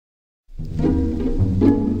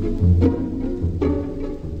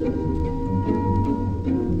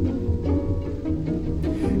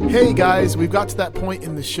Hey guys, we've got to that point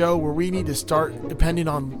in the show where we need to start depending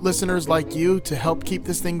on listeners like you to help keep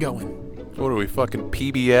this thing going. What are we, fucking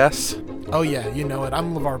PBS? Oh yeah, you know it.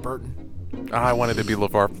 I'm LeVar Burton. I wanted to be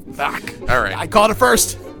LeVar. Fuck. All right. I called it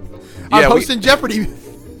first. I'm hosting Jeopardy.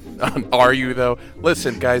 Are you, though?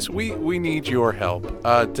 Listen, guys, we need your help.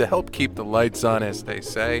 To help keep the lights on, as they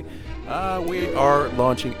say, we are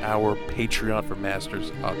launching our Patreon for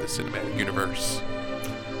Masters of the Cinematic Universe.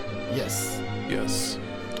 Yes. Yes.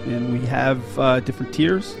 And we have different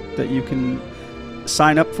tiers that you can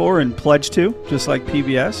sign up for and pledge to, just like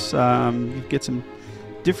PBS. You get some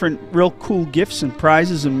different real cool gifts and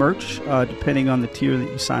prizes and merch, depending on the tier that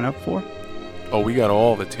you sign up for. Oh, we got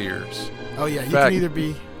all the tiers. Oh, yeah. You can either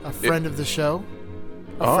be a friend of the show,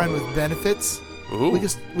 a friend with benefits. Ooh.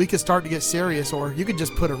 We could start to get serious, or you could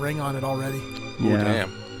just put a ring on it already. Yeah. Ooh,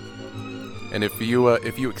 damn. And if you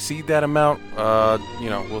exceed that amount,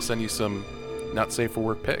 we'll send you some not safe for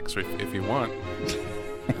work pics if you want.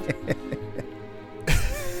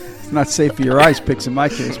 It's not safe for your eyes pics in my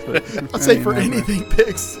case, but not safe for anything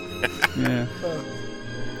pics. Yeah.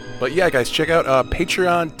 But yeah, guys, check out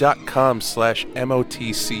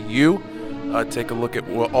patreon.com/MOTCU. Take a look at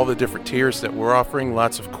all the different tiers that we're offering.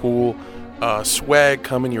 Lots of cool swag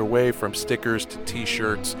coming your way, from stickers to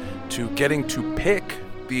t-shirts to getting to pick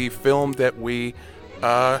the film that we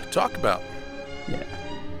talk about. Yeah.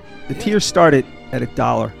 The tiers started at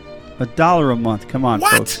 $1. $1 a month. Come on,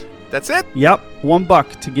 folks. That's it? Yep.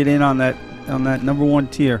 $1 to get in on that number one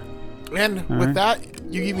tier. And with that,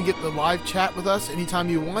 you even get the live chat with us anytime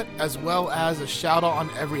you want, as well as a shout out on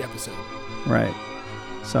every episode. Right.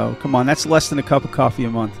 So come on, that's less than a cup of coffee a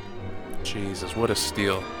month. Jesus, what a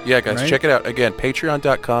steal. Yeah, guys, check it out. Again,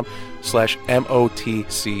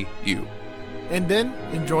 patreon.com/MOTCU. And then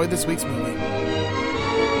enjoy this week's movie.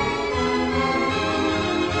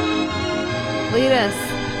 Lead us.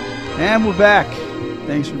 And we're back.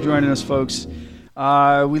 Thanks for joining us, folks.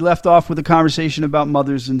 We left off with a conversation about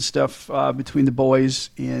mothers and stuff between the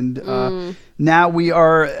boys, and now we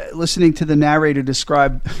are listening to the narrator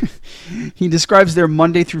describe. He describes their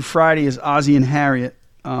Monday through Friday as Ozzie and Harriet.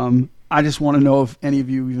 I just want to know if any of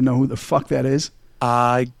you even know who the fuck that is.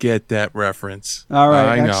 I get that reference. All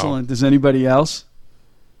right, excellent. Does anybody else?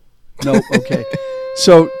 No. Okay.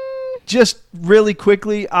 So, just really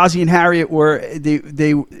quickly, Ozzie and Harriet were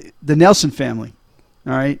the Nelson family.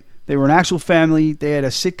 All right. They were an actual family. They had a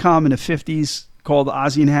sitcom in the 50s called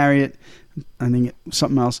Ozzie and Harriet. I think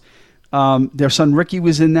something else. Their son Ricky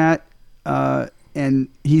was in that, and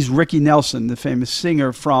he's Ricky Nelson, the famous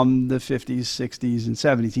singer from the 50s, 60s, and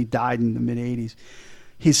 70s. He died in the mid-80s.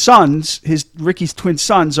 His sons, Ricky's twin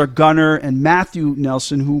sons, are Gunnar and Matthew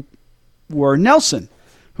Nelson, who were Nelson,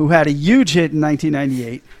 who had a huge hit in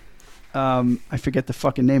 1998. I forget the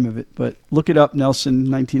fucking name of it, but look it up,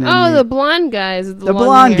 Nelson, 1998. Oh, the blonde guys. With the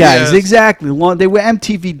blonde guys, yes. Exactly. They were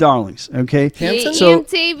MTV darlings, okay?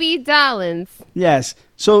 MTV darlings. Yes.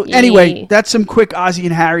 So anyway, that's some quick Ozzie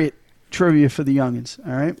and Harriet trivia for the youngins,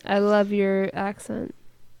 all right? I love your accent.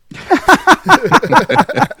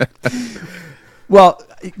 Well,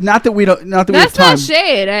 not that we have time. That's not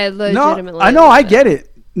shade. I legitimately. No, I know, I get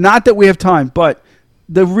it. Not that we have time, but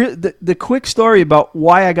the quick story about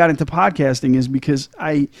why I got into podcasting is because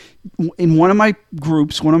in one of my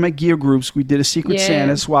gear groups, we did a Secret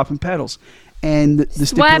Santa swapping pedals, and the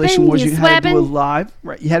stipulation was you had to do a live.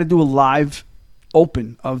 Right, you had to do a live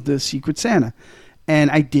open of the Secret Santa,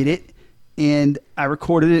 and I did it, and I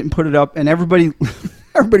recorded it and put it up, and everybody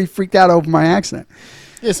freaked out over my accent.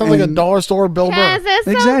 Yeah, it sounds like a dollar store Bill Burr. That's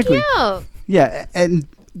exactly. so cute. Yeah, and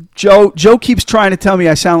Joe keeps trying to tell me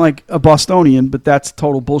I sound like a Bostonian, but that's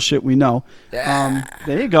total bullshit. We know. There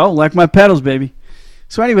you go, like my pedals, baby.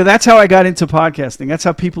 So anyway, that's how I got into podcasting. That's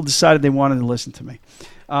how people decided they wanted to listen to me.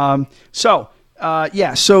 So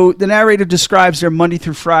the narrator describes their Monday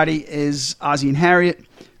through Friday as Ozzie and Harriet,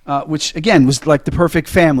 which again was like the perfect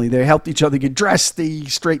family. They helped each other get dressed. They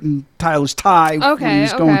straightened Tyler's tie when he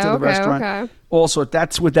was going to the restaurant. Okay. Also,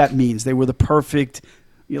 that's what that means. They were the perfect,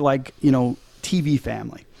 TV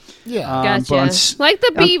family. Yeah, gotcha. Like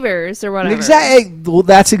the Beavers or whatever. Exactly. Well,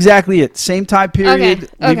 that's exactly it. Same time period.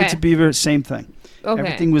 Leave It to Beaver. Same thing. Okay.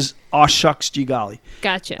 Everything was aw shucks, gee golly.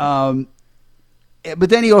 Gotcha. But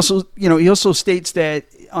then he also states that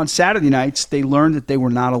on Saturday nights they learned that they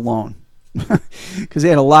were not alone because they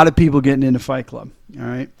had a lot of people getting into Fight Club. All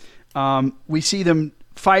right. We see them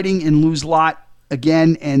fighting in Lou's lot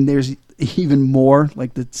again, and there's even more,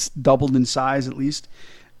 like it's doubled in size at least.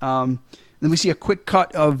 Then we see a quick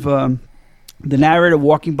cut of the narrator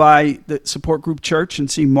walking by the support group church and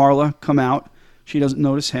see Marla come out. She doesn't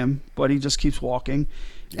notice him, but he just keeps walking.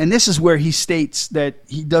 And this is where he states that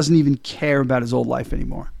he doesn't even care about his old life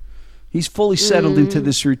anymore. He's fully settled into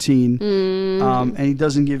this routine, and he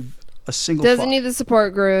doesn't give a single Doesn't fuck. need the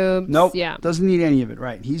support group. Nope. Yeah. Doesn't need any of it.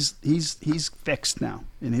 Right. He's fixed now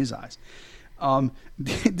in his eyes.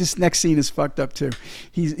 This next scene is fucked up too.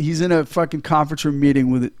 He's in a fucking conference room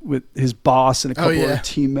meeting with his boss and a couple of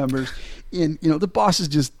team members. And the boss is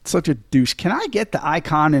just such a douche. Can I get the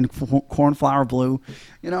icon in cornflower blue?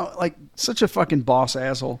 Like such a fucking boss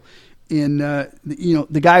asshole. And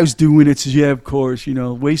the guy who's doing it says, yeah, of course.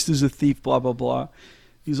 Waste is a thief. Blah blah blah.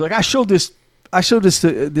 He's like, I showed this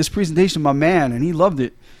presentation to my man, and he loved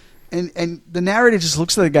it. And the narrator just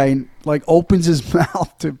looks at the guy and like opens his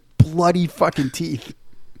mouth to bloody fucking teeth.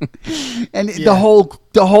 And the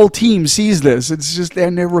whole team sees this. It's just,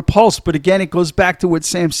 and they're repulsed. But again, it goes back to what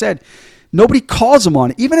Sam said. Nobody calls him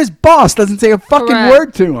on it. Even his boss doesn't say a fucking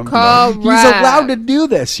word to him. Correct. He's allowed to do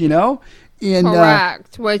this, And,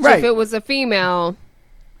 Correct. Which, if it was a female,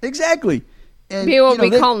 exactly. And, people would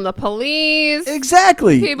be calling the police.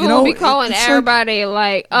 Exactly. People would be calling everybody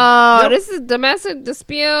like, this is domestic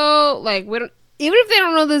dispute. Like, we don't. Even if they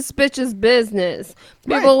don't know this bitch's business,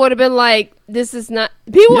 people would have been like, this is not...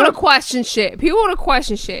 People would have questioned shit.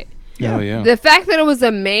 Yeah. Oh, yeah. The fact that it was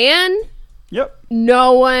a man,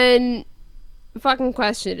 no one fucking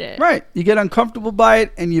questioned it. Right. You get uncomfortable by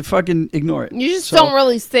it, and you fucking ignore it. You just don't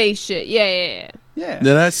really say shit. Yeah.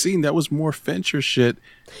 Now that scene, that was more Fincher shit.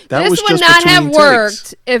 This would not have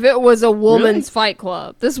worked if it was a woman's fight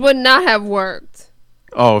club. This would not have worked.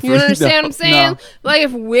 Oh, you understand what I'm saying? No. Like,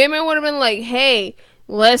 if women would have been like, hey,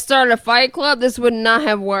 let's start a fight club, this would not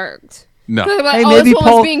have worked. No. Like, hey, maybe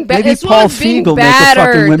Paul Feig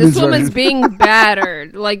battered. This woman's being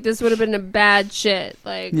battered. Like, this would have been a bad shit.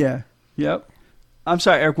 Like, yeah. Yep. I'm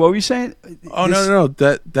sorry, Eric, what were you saying? Oh, no.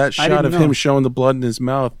 That shot of him showing the blood in his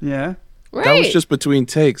mouth. Yeah. Right. That was just between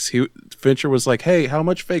takes. Fincher was like, hey, how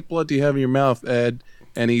much fake blood do you have in your mouth, Ed?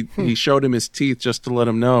 And he showed him his teeth just to let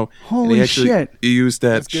him know. Holy shit. He used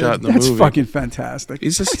that shot in the movie. That's fucking fantastic.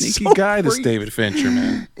 He's a sneaky guy, this David Fincher,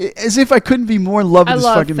 man. As if I couldn't be more in love with this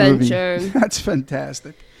fucking Fincher. movie. That's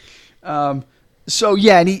fantastic. So,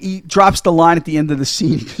 yeah, and he drops the line at the end of the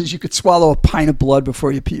scene because you could swallow a pint of blood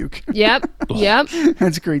before you puke. Yep.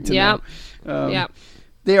 That's great to know.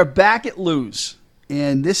 They are back at Lou's,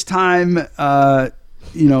 and this time,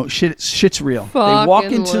 shit's real.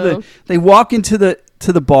 They walk into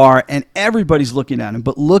the bar, and everybody's looking at him,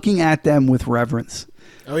 but looking at them with reverence.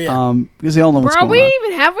 Oh yeah, because they all know what's going on. Bro, we ain't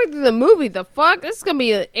even halfway through the movie. The fuck? This is gonna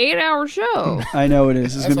be an 8-hour show. I know it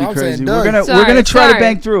is. It's gonna be crazy. We're gonna try to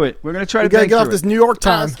bank through it. We're gonna try to bank through it. Get off this New York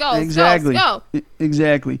time. Let's go. Exactly. Let's go.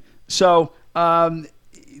 Exactly. So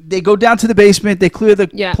they go down to the basement. They clear the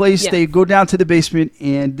place. They go down to the basement,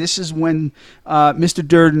 and this is when Mr.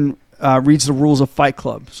 Durden reads the rules of Fight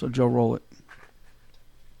Club. So Joe, roll it.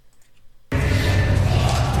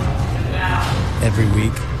 Every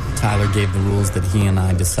week, Tyler gave the rules that he and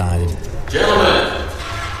I decided. Gentlemen,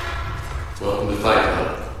 welcome to Fight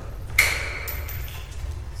Club.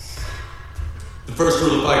 The first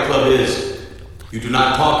rule of Fight Club is you do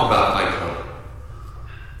not talk about Fight Club.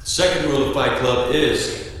 The second rule of Fight Club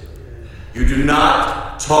is you do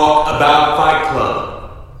not talk about Fight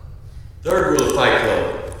Club. Third rule of Fight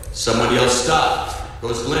Club, someone yells stop,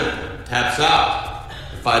 goes limp, taps out.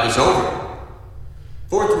 The fight is over.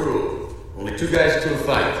 Fourth rule, only 2 guys to a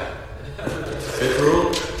fight. Fifth rule,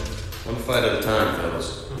 one fight at a time,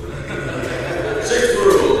 fellas. Sixth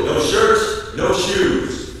rule, no shirts, no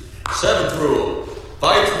shoes. Seventh rule,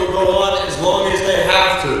 fights will go on as long as they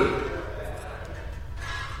have to.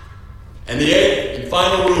 And the eighth and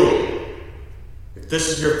final rule, if this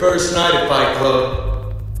is your first night at Fight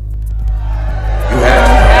Club, you have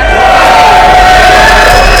to.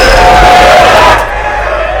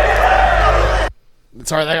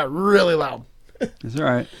 Sorry, that got really loud. That's all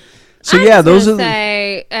right. So yeah, those are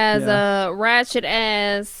as a ratchet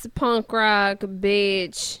ass punk rock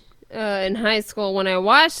bitch in high school. When I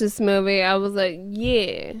watched this movie, I was like,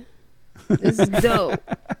 yeah, this is dope.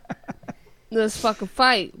 Let's fucking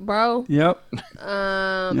fight, bro. Yep.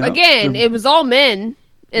 Again, it was all men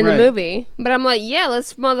in the movie, but I'm like, yeah,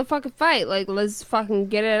 let's motherfucking fight. Like, let's fucking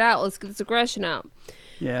get it out. Let's get this aggression out.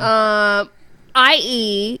 Yeah.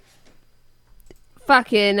 I.e.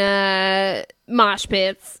 fucking mosh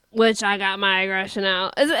pits, which I got my aggression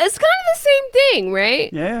out. It's kind of the same thing,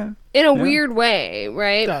 right? Yeah. In a weird way,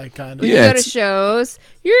 right? Yeah, kind of. When you go to shows,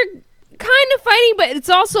 you're kind of fighting, but it's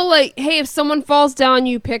also like, hey, if someone falls down,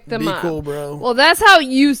 you pick them up. Be cool, bro. Well, that's how it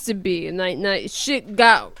used to be. And shit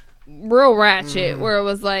got real ratchet, where it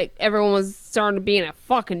was like everyone was starting to be in a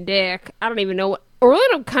fucking dick. I don't even know what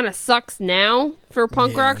Orlando kind of sucks now for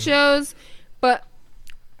punk rock shows, but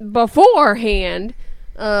beforehand,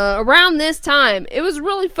 around this time, it was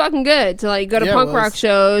really fucking good to like go to punk rock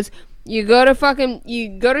shows. You go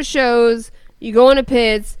to shows, you go into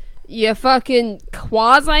pits, you fucking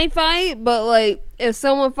quasi fight, but like if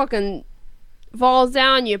someone fucking falls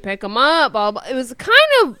down, you pick them up. Blah, blah. It was kind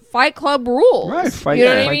of Fight Club rules, Right,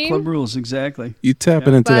 Fight Club rules, exactly. You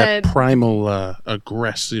tapping into that primal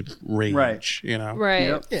aggressive rage, Right. you know? Right.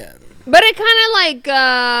 Yep. Yeah. But it kind of like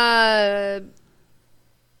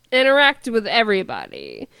interacted with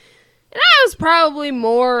everybody. And I was probably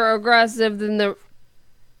more aggressive than the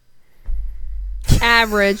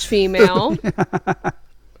average female.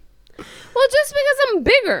 Well, just because I'm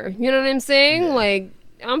bigger, you know what I'm saying? Yeah. Like,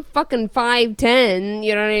 I'm fucking 5'10",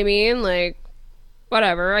 you know what I mean? Like,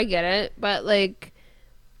 whatever, I get it. But, like,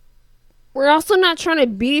 we're also not trying to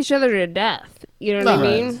beat each other to death. You know what I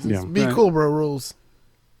mean? Yeah. Be cool, bro, rules.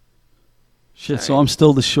 Shit, so I'm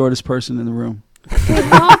still the shortest person in the room. Wait,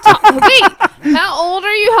 how old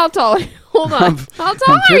are you? How tall are you? Hold on. How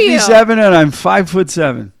tall are you? I'm 57 and I'm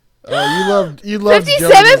 5'7". You love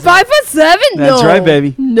 57, 5'7"? That's right,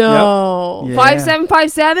 baby. No. Yep. 5'7",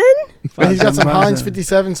 5'7"? He's got some Heinz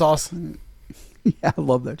 57 sauce. Yeah, I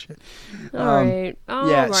love that shit. All right.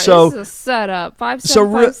 Yeah, so this is a setup. 5'7", so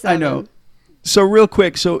 5'7". I know. So real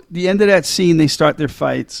quick, so the end of that scene, they start their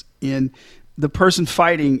fights, and the person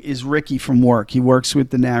fighting is Ricky from work. He works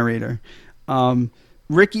with the narrator.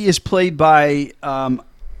 Ricky is played by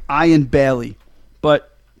Ian Bailey,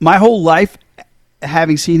 but my whole life,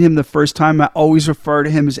 having seen him the first time, I always refer to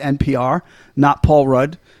him as NPR, not Paul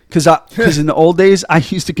Rudd. Because in the old days, I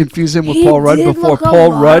used to confuse him with Paul Rudd before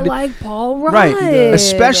Paul Rudd. Like Paul Rudd. Right.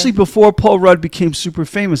 Especially before Paul Rudd became super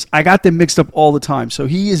famous. I got them mixed up all the time. So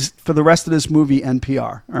he is, for the rest of this movie,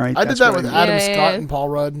 NPR. All right. I did that with Adam Scott and Paul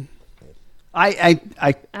Rudd. I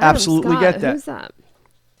absolutely Scott, get that. Who's that?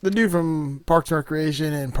 The dude from Parks and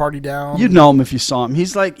Recreation and Party Down. You'd know him if you saw him.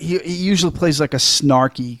 He's like, he usually plays like a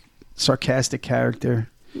snarky, sarcastic character.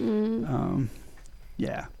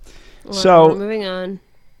 Yeah. Well, so moving on.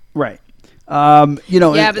 Right. Yeah,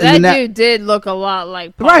 but that dude did look a lot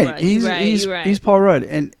like Paul Rudd. He's Paul Rudd.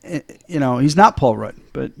 And he's not Paul Rudd,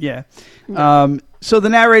 but yeah. No. So the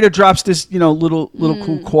narrator drops this, little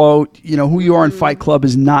cool quote, who you are in Fight Club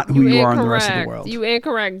is not who you are in the rest of the world. You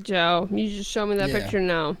incorrect, Joe. You just show me that picture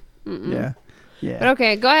now. Yeah. But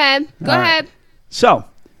okay, go ahead. Go ahead. So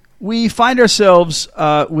we find ourselves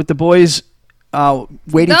with the boys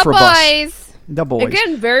waiting for a bus. The boys.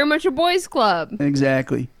 Again, very much a boys' club.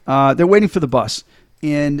 Exactly. They're waiting for the bus.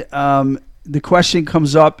 And the question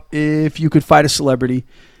comes up, if you could fight a celebrity,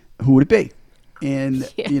 who would it be? And,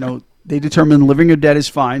 they determine living or dead is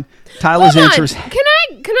fine. Tyler's answer is... Can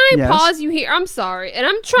I pause you here? I'm sorry. And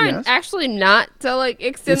I'm trying actually not to,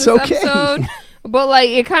 extend this episode. But,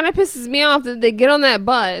 it kind of pisses me off that they get on that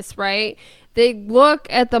bus, right? They look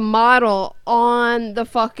at the model on the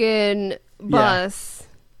fucking bus.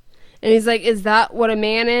 And he's like, is that what a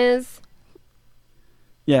man is?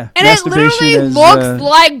 Yeah. And it literally looks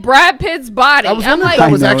like Brad Pitt's body. I was wondering if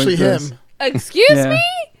that was actually him. Excuse me?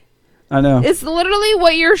 I know. It's literally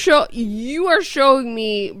what you are showing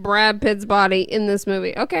me Brad Pitt's body in this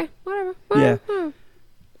movie. Okay, whatever. Yeah.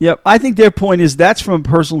 Yep. I think their point is that's from a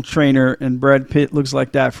personal trainer, and Brad Pitt looks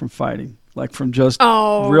like that from fighting, like from just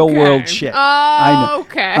real world shit. Oh, I know.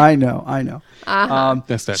 okay. I know. Uh-huh.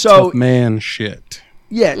 That's that tough man shit.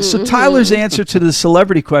 Yeah. So Tyler's answer to the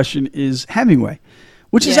celebrity question is Hemingway.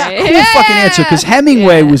 Which is a cool fucking answer, because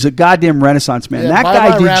Hemingway was a goddamn Renaissance man. That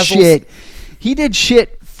guy did shit. He did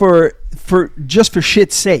shit for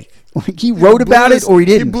shit's sake. Like he wrote about it or he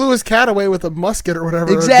didn't. He blew his cat away with a musket or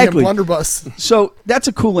whatever. Exactly. Or a blunderbuss. So that's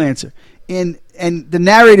a cool answer. And the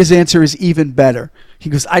narrator's answer is even better. He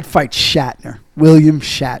goes, I'd fight Shatner. William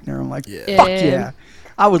Shatner. I'm like, fuck yeah.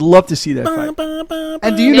 I would love to see that fight.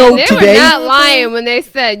 And do you know they today? They were not lying when they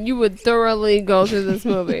said you would thoroughly go through this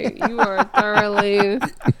movie. You are thoroughly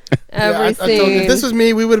every scene. I told you, if this was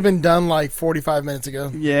me, we would have been done 45 minutes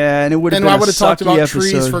ago. Yeah, and it would have been I would have talked about episode.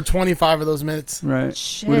 trees for 25 of those minutes. Right.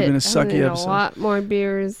 Shit, would have been a sucky episode. A lot more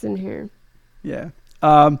beers in here. Yeah.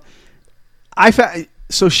 So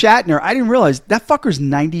Shatner, I didn't realize that fucker's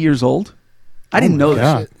 90 years old. I didn't know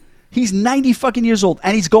that. He's 90 fucking years old,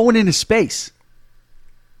 and he's going into space.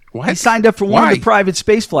 What? He signed up for one of the private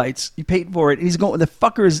space flights. He paid for it, and he's going. The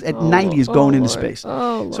fucker is at 90 is going into space.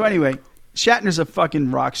 So anyway, Shatner's a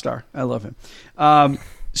fucking rock star. I love him.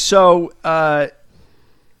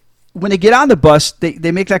 when they get on the bus,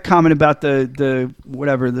 they make that comment about the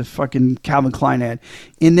whatever, the fucking Calvin Klein ad.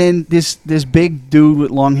 And then this big dude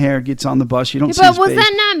with long hair gets on the bus. You don't see his But was face.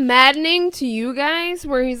 that not maddening to you guys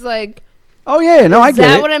where he's like, Oh, yeah. No, I get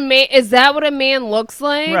it. Is that what a man looks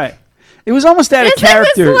like? Right. It was almost out of It's like,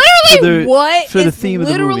 character it's literally for the it's theme of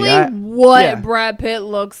the movie. literally what yeah. Brad Pitt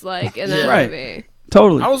looks like in that Right. movie.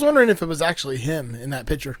 Totally. I was wondering if it was actually him in that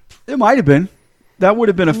picture. It might have been. That would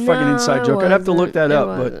have been a fucking No, inside it joke. I'd have to look that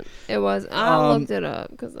wasn't. up. But It was. I looked it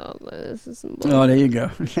up because I was like, this is some oh, there you go.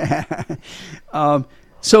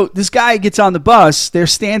 So this guy gets on the bus. They're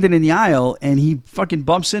standing in the aisle, and he fucking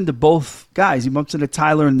bumps into both guys. He bumps into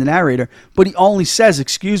Tyler and the narrator, but he only says,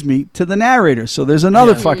 "Excuse me," to the narrator. So there's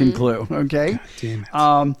another fucking clue. Okay. Damn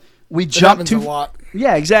it. We That jump happens to a lot.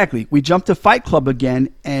 Yeah, exactly. We jump to Fight Club again,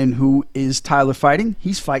 and who is Tyler fighting?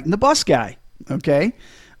 He's fighting the bus guy. Okay.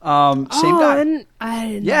 Same guy. I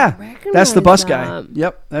didn't Yeah, recognize that's the bus that. guy.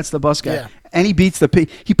 Yep, that's the bus guy. Yeah. And he beats the pig.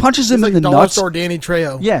 He punches him It's in like the Dollar nuts. Store Danny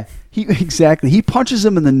Trejo. Yeah, exactly. He punches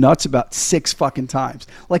him in the nuts about 6 fucking times,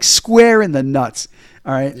 like square in the nuts.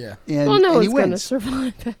 All right. Yeah. And, Well, no and he one's gonna wins.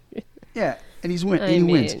 survive that. Yeah, and he I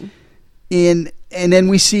wins. mean, And then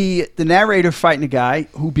we see the narrator fighting a guy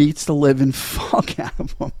who beats the living fuck out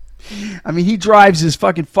of him. I mean, he drives his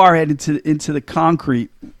fucking forehead into the concrete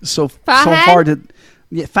so hard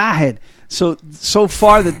that forehead so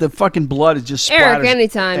far that the fucking blood is just splatters. Eric,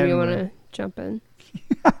 anytime you everywhere. want to jump in.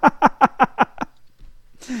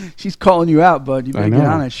 She's calling you out, bud. You better get know.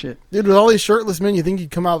 on that shit. Dude, with all these shirtless men, you think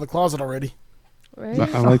you'd come out of the closet already. Right?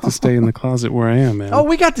 I like to stay in the closet where I am, man. Oh,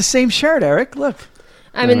 we got the same shirt, Eric. Look.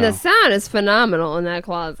 I mean, know. the sound is phenomenal in that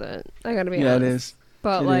closet. I gotta be Yeah, honest. it is.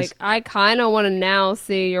 But It like, is. I kind of want to now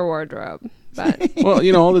see your wardrobe. But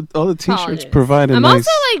Well, all the t-shirts apologies. provide a I'm nice. also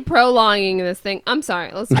like prolonging this thing. I'm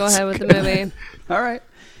sorry. Let's go ahead with the movie. All right.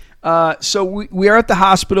 So we are at the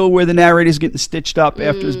hospital where the narrator's getting stitched up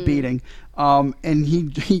after his beating. And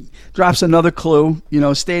he drops another clue,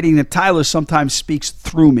 stating that Tyler sometimes speaks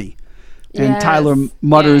through me. And Yes. Tyler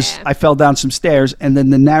mutters, Yeah. I fell down some stairs. And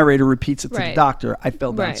then the narrator repeats it to the Right. doctor, I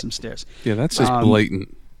fell down Right. some stairs. Yeah, that's just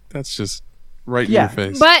blatant. That's just right in Yeah. your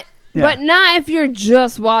face. But Yeah. but not if you're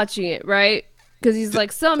just watching it, right? Because he's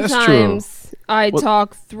like, true. sometimes I Well-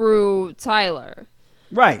 talk through Tyler.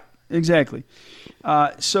 Right, exactly.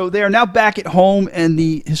 So they are now back at home, and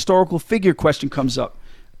the historical figure question comes up.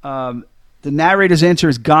 The narrator's answer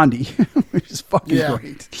is Gandhi, which is fucking Yeah.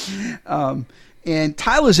 great. And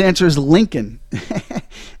Tyler's answer is Lincoln.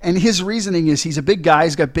 And his reasoning is he's a big guy,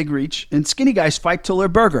 he's got big reach, and skinny guys fight till they're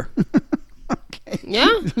burger. Okay. Yeah,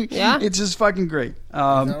 yeah. It's just fucking great.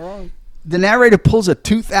 Not wrong. The narrator pulls a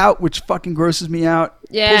tooth out, which fucking grosses me out.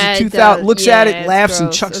 Yeah, pulls a it tooth out, does. looks Yeah, at it, it's laughs, and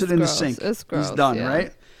gross. chucks It's it in gross. the sink. It's gross, He's done, yeah.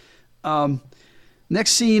 right?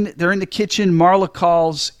 Next scene, they're in the kitchen. Marla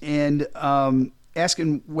calls and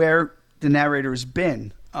asking where the narrator has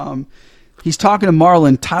been. He's talking to Marla,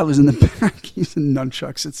 and Tyler's in the back. He's in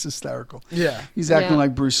nunchucks. It's hysterical. Yeah. He's acting Yeah.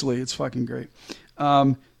 like Bruce Lee. It's fucking great.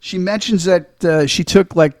 She mentions that she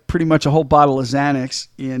took like pretty much a whole bottle of Xanax,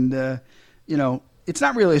 and it's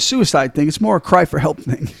not really a suicide thing. It's more a cry for help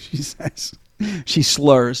thing. She says. She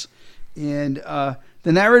slurs, and the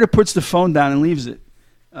narrator puts the phone down and leaves it.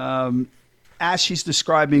 As she's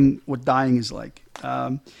describing what dying is like,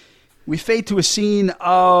 we fade to a scene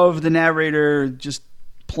of the narrator just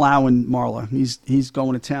plowing Marla. He's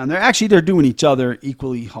going to town. They're doing each other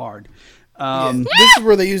equally hard. This is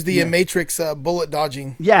where they use the Matrix bullet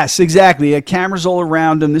dodging. Yes, exactly. Cameras all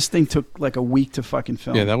around him. This thing took like a week to fucking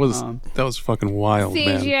film. yeah, that was fucking wild,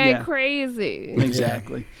 man. CGI Yeah. crazy.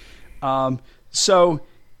 Exactly. So,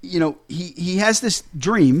 he has this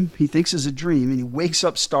dream. He thinks it's a dream, and he wakes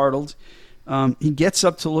up startled. He gets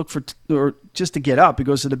up to look or just to get up. He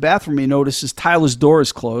goes to the bathroom. He notices Tyler's door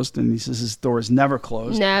is closed, and he says his door is never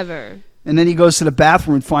closed. Never. And then he goes to the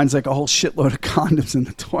bathroom and finds like a whole shitload of condoms in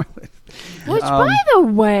the toilet. Which, by the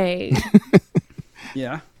way,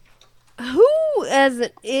 Yeah. who as an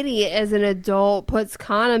idiot, as an adult, puts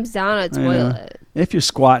condoms down a toilet? If you're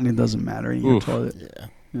squatting, it doesn't matter. In your Oof. toilet.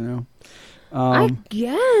 Yeah. I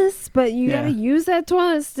guess, but you yeah. gotta use that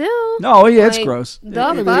toilet still. No, yeah, it's Like, gross. The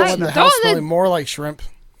Maybe they fuck? want the house Don't smelling more like shrimp.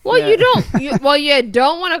 Well, Yeah. you don't. You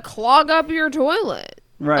don't want to clog up your toilet.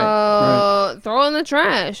 Right. Throw in the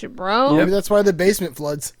trash, bro. Maybe that's why the basement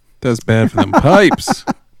floods. That's bad for them pipes.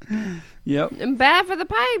 Yep. And bad for the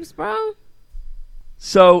pipes, bro.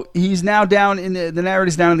 So he's now down in the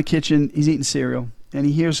narrator's down in the kitchen. He's eating cereal, and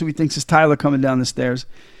he hears who he thinks is Tyler coming down the stairs,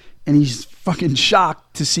 and he's fucking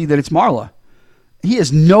shocked to see that it's Marla. He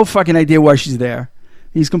has no fucking idea why she's there.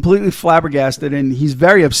 He's completely flabbergasted, and he's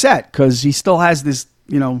very upset because he still has this,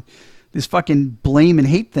 this fucking blame and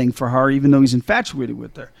hate thing for her, even though he's infatuated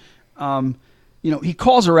with her. He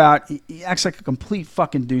calls her out. He acts like a complete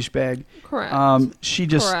fucking douchebag. Correct. She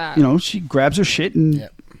just, Correct. she grabs her shit and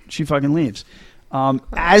she fucking leaves.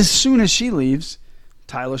 As soon as she leaves,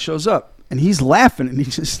 Tyler shows up and he's laughing and he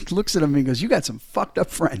just looks at him and he goes, "You got some fucked up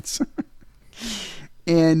friends."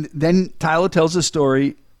 And then Tyler tells the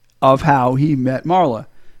story of how he met Marla.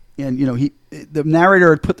 And, the narrator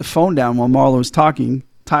had put the phone down while Marla was talking.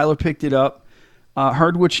 Tyler picked it up,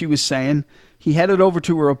 heard what she was saying. He headed over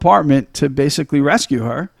to her apartment to basically rescue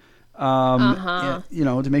her,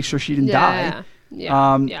 to make sure she didn't die.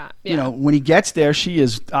 When he gets there, she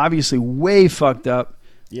is obviously way fucked up.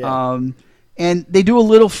 Yeah. And they do a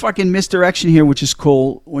little fucking misdirection here, which is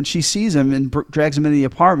cool. When she sees him and drags him into the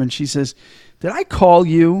apartment, she says, "Did I call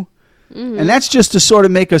you?" Mm-hmm. And that's just to sort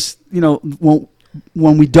of make us,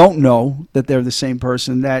 when we don't know that they're the same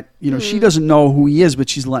person, that, she doesn't know who he is, but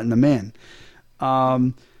she's letting him in.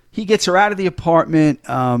 He gets her out of the apartment.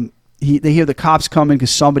 They hear the cops coming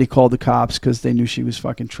because somebody called the cops because they knew she was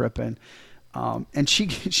fucking tripping. And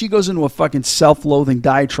she goes into a fucking self-loathing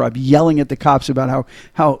diatribe, yelling at the cops about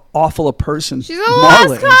how awful a person she's a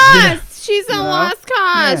lost cause. Yeah. She's a lost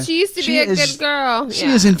cause. Yeah. She used to be a good girl. She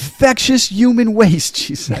is infectious human waste,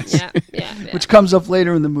 she says. Yeah. Which comes up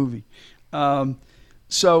later in the movie.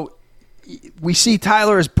 So we see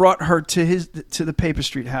Tyler has brought her to the Paper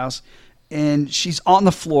Street house. And she's on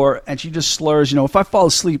the floor, and she just slurs, "If I fall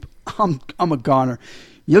asleep, I'm a goner.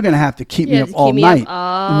 You're going to have to keep me up all night."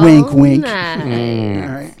 Wink, wink. All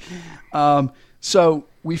right. So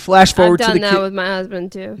we flash forward I've to the done that with my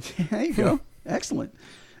husband, too. There you go. Excellent.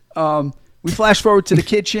 We flash forward to the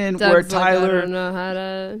kitchen where Tyler... I don't know how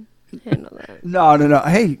to handle that. No.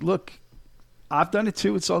 Hey, look, I've done it,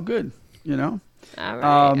 too. It's all good, All right.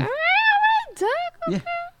 All right. Doug. Okay.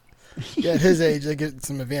 Yeah, at his age, they get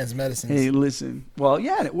some advanced medicines. Hey, listen. Well,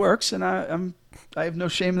 yeah, it works, and I have no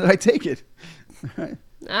shame that I take it.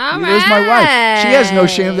 All There's my wife. She has no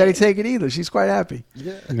shame that I take it either. She's quite happy.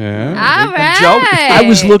 Yeah. All right. Joe, I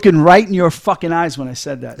was looking right in your fucking eyes when I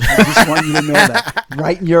said that. I just want you to know that.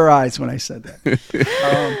 Right in your eyes when I said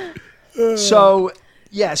that. So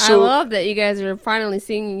I love that you guys are finally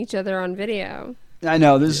seeing each other on video. I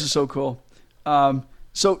know. This is so cool.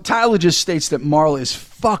 So Tyler just states that Marla is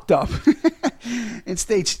fucked up, and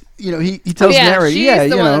states, he tells narrator, she's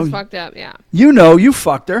the one that's fucked up. Yeah, you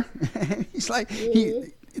fucked her. He's like,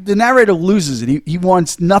 the narrator loses it. He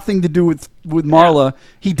wants nothing to do with Marla.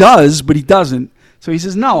 He does, but he doesn't. So he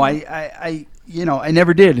says, "No, I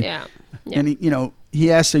never did." Yeah. And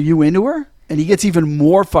he asks, "Are you into her?" And he gets even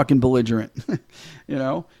more fucking belligerent,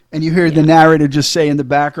 And you hear the narrator just say in the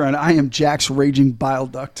background, "I am Jack's raging bile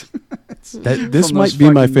duct." This might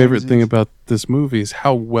be my favorite thing about this movie is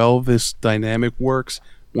how well this dynamic works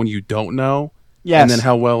when you don't know, and then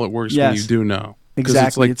how well it works when you do know.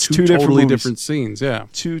 Exactly, it's like two totally different scenes. Yeah,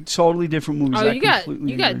 two totally different movies. Oh, you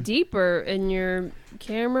got deeper in your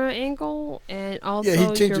camera angle and also he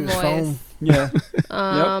changed your his voice. phone. Yeah,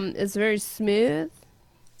 it's very smooth.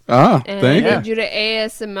 Thank you. I need you to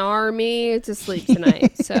ASMR me to sleep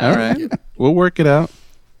tonight. So all right, we'll work it out.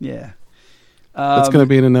 Yeah. It's going to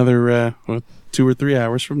be in another 2 or 3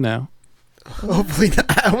 hours from now. Hopefully not.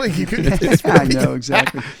 I know,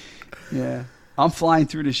 exactly. Yeah. I'm flying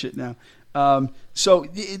through this shit now. So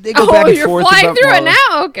they go back and forth about Marla. You're flying through it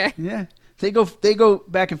now? Okay. Yeah. They go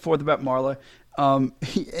back and forth about Marla.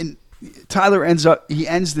 And Tyler ends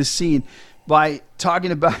this scene by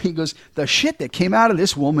talking about, he goes, "The shit that came out of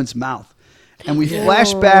this woman's mouth." And we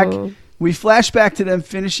flash back. We flash back to them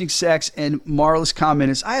finishing sex, and Marla's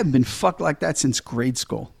comment is, "I haven't been fucked like that since grade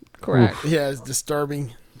school." Correct. Oof. Yeah, it's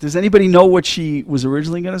disturbing. Does anybody know what she was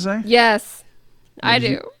originally going to say? Yes, I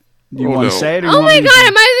do. Do you want to say it? Or Oh my god,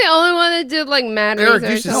 am I the only one that did like mad Eric,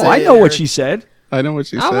 research? No, I know what she said. I know what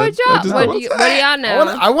she said. What do y'all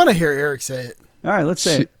know? I want to hear Eric say it. All right, let's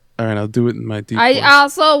say it. All right, I'll do it in my deep voice. I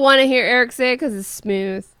also want to hear Eric say it because it's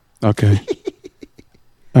smooth. Okay.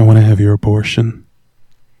 I want to have your abortion.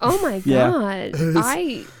 Oh my god!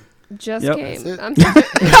 I just came. I'm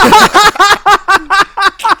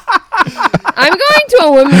going to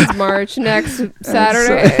a women's march next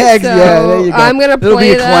Saturday. There you go. I'm gonna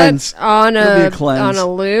play that cleanse. on a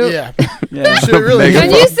loop. Yeah. Yeah. Can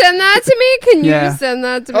you send that to me? Can you send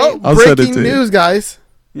that to me? Oh, I'll send it breaking to you. news, guys.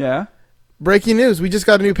 Yeah. Breaking news. We just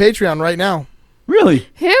got a new Patreon right now. Really?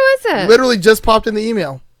 Who is it? Literally just popped in the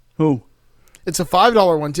email. Who? It's a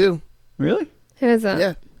 $5 one, too. Really? Who is it?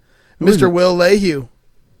 Yeah. Mr. Will Lehue.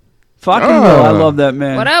 Fucking Will. I love that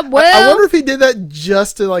man. What up, Will? I wonder if he did that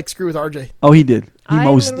just to, like, screw with RJ. Oh, he did. He I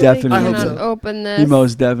most literally definitely I hope did. so. Open this. He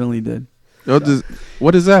most definitely did.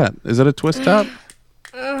 What is that? Is that a twist top?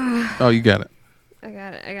 Oh, you got it. I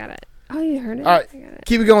got it. Oh, you heard it? All right. I got it.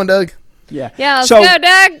 Keep it going, Doug. Yeah. Yeah, let's So- go,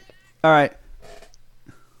 Doug. All right.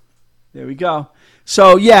 There we go.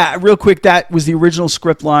 So, yeah, real quick, that was the original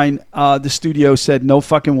script line. The studio said, no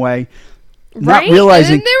fucking way. Right? Not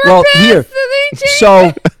realizing. And then they were Well, pissed, here. and they changed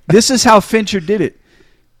So, this is how Fincher did it.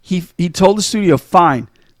 He told the studio, fine,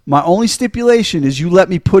 my only stipulation is you let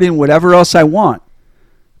me put in whatever else I want.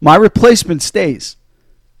 My replacement stays.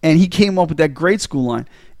 And he came up with that grade school line.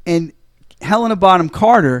 And Helena Bonham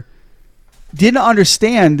Carter didn't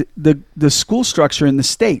understand the school structure in the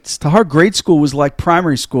States. To her, grade school was like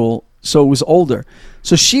primary school, so it was older.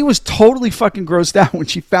 So she was totally fucking grossed out when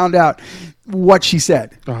she found out what she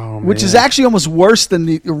said, which is actually almost worse than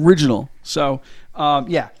the original. So,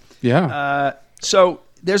 yeah. Yeah. So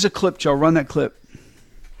there's a clip, Joe. Run that clip.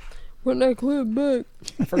 Run that clip back.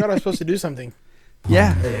 I forgot I was supposed to do something.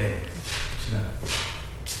 Yeah. Hey.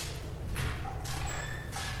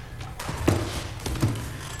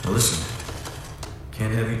 Now listen,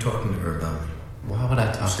 can't have you talking to her about me. Why would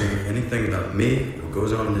I talk to Saying her? anything about me, what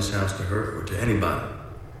goes on in this house to her or to anybody.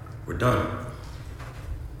 We're done.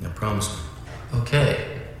 Now promise me.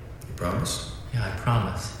 Okay. You promise? Yeah, I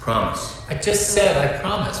promise. Promise. I just said I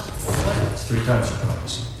promise. What? It's 3 times you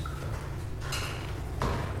promise.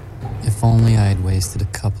 If only I had wasted a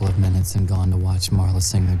couple of minutes and gone to watch Marla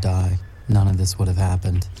Singer die, none of this would have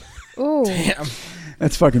happened. Ooh. Damn.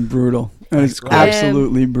 That's fucking brutal. That is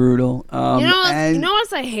absolutely brutal. You know what? And- You know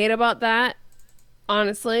what I hate about that?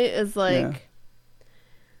 Honestly, is like,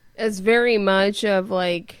 it's very much of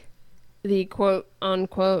like the quote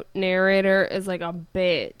unquote narrator is like a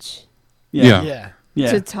bitch Yeah. Yeah.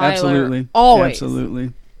 Yeah. to Tyler. Absolutely. Always.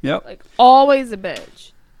 Absolutely. Yep. Like always a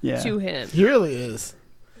bitch Yeah. to him. He really is.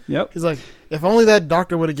 Yep. He's like, if only that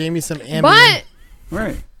doctor would have gave me some Ambien. But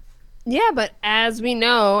Right. yeah, but as we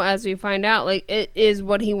know, as we find out, like it is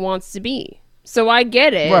what he wants to be. So I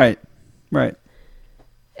get it. Right. Right.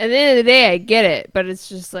 At the end of the day, I get it, but it's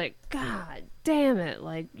just like, God damn it!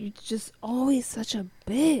 Like you're just always such a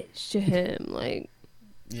bitch to him. Like,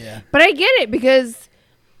 Yeah. but I get it because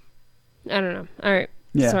I don't know. All right,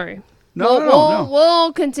 Yeah. sorry. No, no.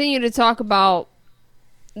 We'll continue to talk about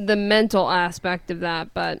the mental aspect of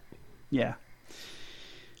that, but Yeah.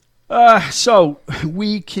 So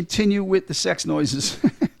we continue with the sex noises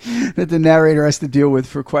that the narrator has to deal with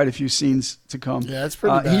for quite a few scenes to come. Yeah, it's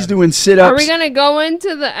pretty bad. He's doing sit-ups. are we gonna go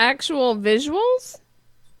into the actual visuals?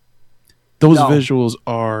 Those No. visuals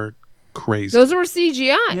are crazy. Those were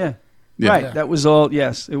CGI. Yeah. Yeah. Right. Yeah. That was all.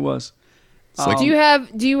 Yes, it was. It's like- Do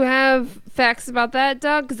you have facts about that,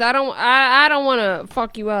 Doug? Because I don't want to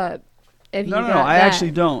fuck you up. If No, you no, got no. I that.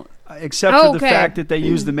 actually don't. Except for the Okay. fact that they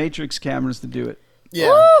use the Matrix cameras to do it. Yeah.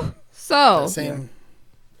 Woo! So Same.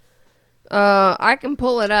 I can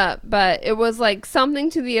pull it up, but it was like something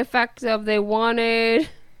to the effect of they wanted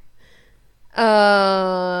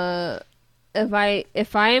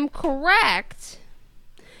if I am correct,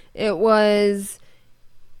 it was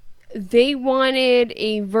they wanted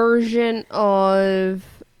a version of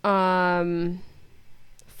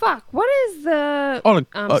fuck, what is the Oh,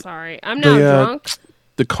 I'm sorry. I'm not drunk.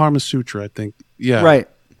 The Karma Sutra, I think. Yeah. Right.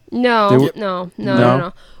 No, They were-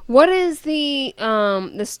 no. What is the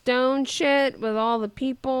stone shit with all the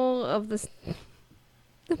people of the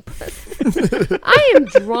president? I am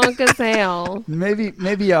drunk as hell. Maybe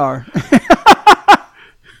you are.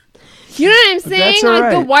 You know what I'm saying? that's all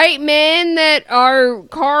Like the right. white men that are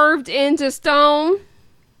carved into stone.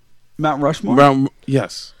 Mount Rushmore.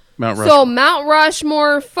 Yes. Mount So Rushmore. Mount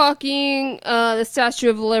Rushmore fucking the Statue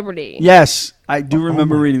of Liberty. Yes, I do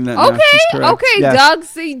remember reading that. now. She's Okay, correct. okay, Yes. Doug.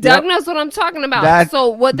 See, Doug Yep. knows what I'm talking about. That- So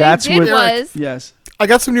what they that's did what- was, Yes. I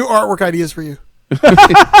got some new artwork ideas for you. so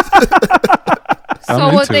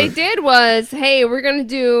I'm what into they it. did was, hey, we're gonna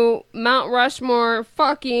do Mount Rushmore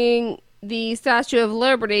fucking the Statue of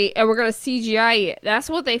Liberty, and we're gonna CGI it. That's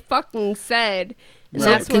what they fucking said. And So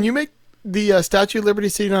that's can what, you make the Statue of Liberty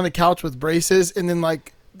sitting on a couch with braces and then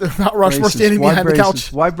like the Mount Rushmore Braces. standing Why behind the braces?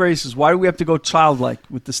 couch? Why braces? Why do we have to go childlike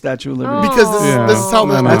with the Statue of Liberty? Oh. Because this is how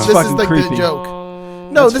No, no. this is Fucking like creepy. the joke. Oh.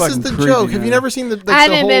 No, That's this is fucking the creepy, joke. Have man. you never seen the like, I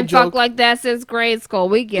the haven't whole been joke fucked like that since grade school.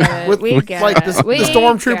 We get it. with we get like it. the We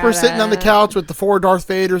stormtrooper get sitting on the it. couch with the 4 Darth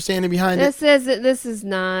Vader standing behind it? This is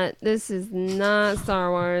not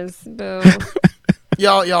Star Wars. Boo.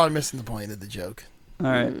 Y'all are missing the point of the joke.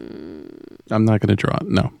 All right. I'm not going to draw it.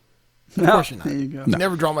 No. Of course you're not. There you go. You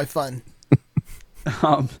never draw my fun.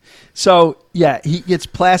 So yeah, he gets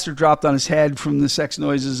plaster dropped on his head from the sex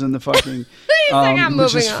noises and the fucking, He's like, I'm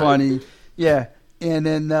which moving is on. funny. Yeah, and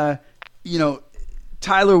then you know,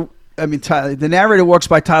 Tyler Tyler. The narrator walks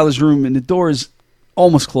by Tyler's room, and the door is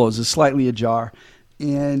almost closed. It's slightly ajar,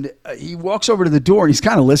 and he walks over to the door, and he's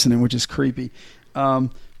kind of listening, which is creepy.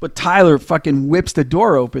 But Tyler fucking whips the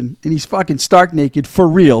door open, and he's fucking stark naked for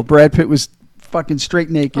real. Brad Pitt was fucking straight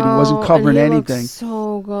naked and wasn't covering and he anything. Looked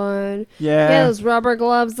so good. Yeah. He had those rubber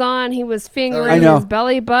gloves on. He was fingering his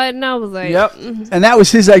belly button. I was like, yep. And that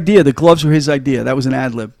was his idea. The gloves were his idea. That was an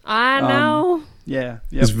ad lib. I know. Yeah.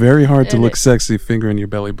 Yep. It's very hard to look sexy fingering your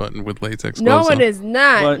belly button with latex gloves No, on. it is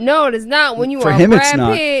not. But no, it is not. When you for are him, Brad it's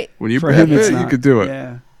not. Pitt. When you For Brad him, it's Pitt, you not. could do it.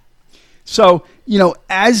 Yeah. So,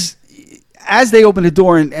 as they open the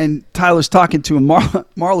door and Tyler's talking to him,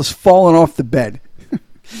 Marla's falling off the bed.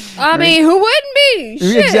 I mean, who wouldn't be?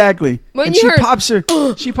 Shit. Exactly. When and you she heard, pops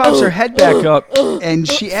her head back up, and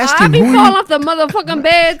she asked I'd him, be "Who falling are you?" off the motherfucking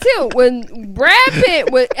bed too. When Brad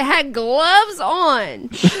Pitt had gloves on.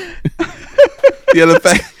 Yeah,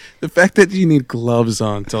 the fact that you need gloves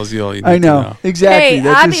on tells you all you need I to know. know. Exactly. Hey,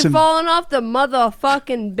 I'd be falling off the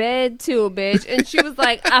motherfucking bed too, bitch. And she was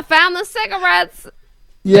like, "I found the cigarettes."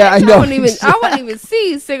 Yeah, Bitch, I know. I wouldn't even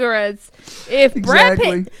see cigarettes if Brad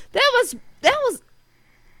Exactly. Pitt. That was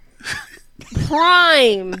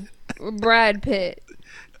prime Brad Pitt.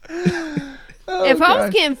 If I was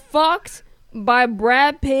getting fucked by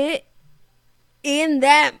Brad Pitt in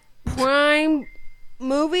that prime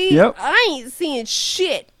movie, Yep. I ain't seeing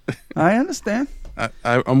shit. I understand.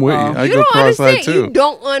 I'm with you. I You go don't cross-eyed understand. too. You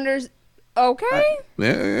don't understand. Okay.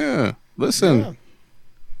 Yeah. Listen,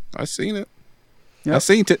 I seen it. Yep. I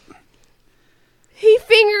seen it. He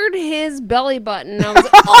fingered his belly button. I was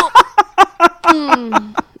like,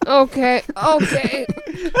 oh. Okay. All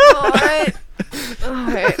right.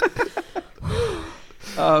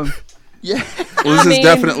 Yeah. Well, this I mean- is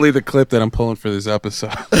definitely the clip that I'm pulling for this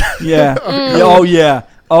episode. Yeah. Oh yeah.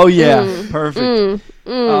 Perfect.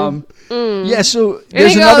 Yeah. So And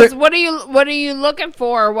there's he another. goes, "What are you looking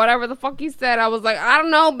for?" Or whatever the fuck he said. I was like, "I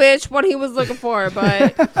don't know, bitch, what he was looking for."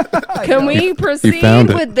 But can we proceed found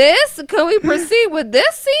it. with this? Can we proceed with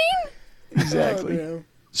this scene? Exactly.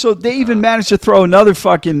 So they even managed to throw another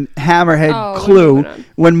fucking hammerhead Oh, clue moving on.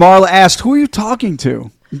 when Marla asked, "Who are you talking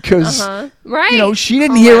to?" Because Right. she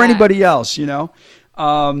didn't hear Correct. anybody else. Then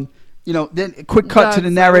a quick cut to Doug, the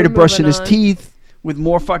narrator we're brushing his moving on. teeth with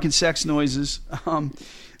more fucking sex noises.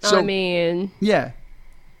 So I mean, yeah,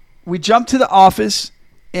 we jump to the office,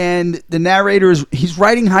 and the narrator he's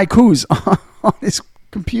writing haikus on his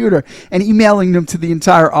computer and emailing them to the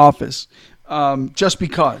entire office, just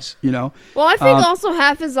because. well, I think also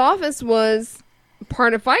half his office was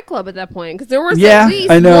part of Fight Club at that point because there was Yeah, at least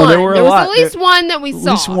I know, one. there were a was lot. at least one that we At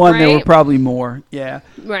saw. least one. right? There were probably more. Yeah.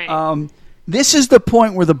 Right. This is the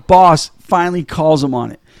point where the boss finally calls him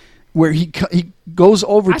on it, where he goes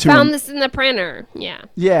over I to found him. this in the printer. Yeah.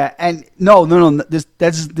 Yeah, and no.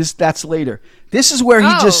 That's later. This is where he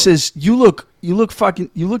just says, "You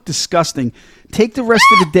look disgusting. Take the rest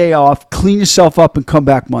of the day off, clean yourself up, and come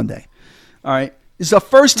back Monday." All right. It's the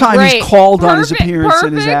first time he's called on his appearance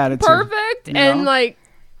and his attitude. Perfect. you know? And like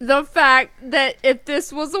the fact that if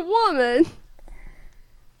this was a woman,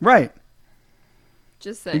 Right.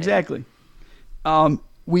 just saying. Exactly.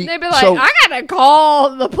 They'd They'd be like, I gotta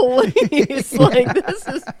call the police. Like, this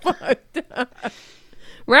is fucked up.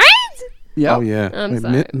 Right? Yeah. Oh yeah. I'm Wait,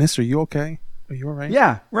 sorry. Miss, are you okay? Are you all right?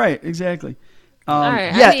 Yeah. Right. Exactly.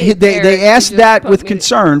 right, I Yeah. need They Eric to asked just that put with me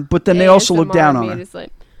concern, but then they also look ASMR down on me her. to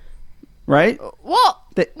sleep. Right. Well,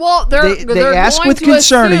 They they're ask going with to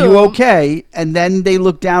concern, "Are you assume- okay?" And then they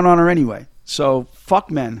look down on her anyway. So fuck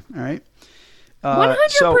men. All right.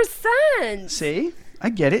 100%. See, I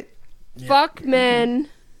get it. Fuck men.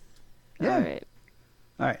 Yeah. All right.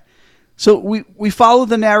 All right. So we follow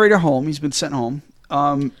the narrator home. He's been sent home.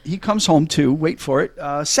 He comes home too. Wait for it.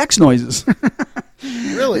 Sex noises.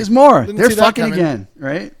 Really? There's more. Didn't They're see that fucking coming. again.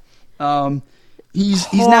 Right. He's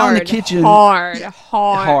now in the kitchen.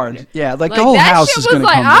 Hard. Yeah. Like the whole that house shit is was going to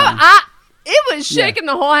like, come down. it was shaking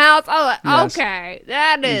the whole house. I was like, Yes. okay,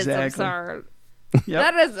 that is Exactly. absurd. Yep.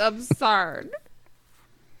 That is absurd.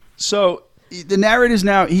 So the narrator's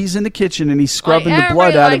now. He's in the kitchen and he's scrubbing Like, the blood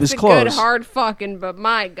everybody out of his likes a clothes. Good hard fucking, but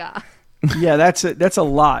my God, Yeah, that's a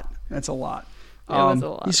lot. That's a lot. It was a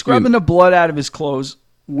lot. He's scrubbing the blood out of his clothes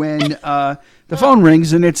when the phone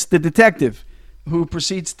rings, and it's the detective who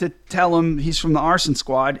proceeds to tell him he's from the arson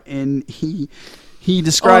squad, and he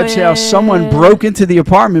describes how someone broke into the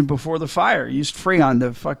apartment before the fire, used Freon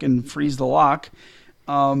to fucking freeze the lock.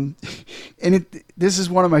 This is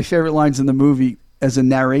one of my favorite lines in the movie as a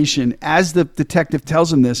narration. As the detective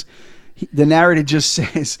tells him this, the narrator just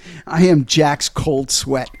says, "I am Jack's cold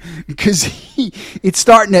sweat," because it's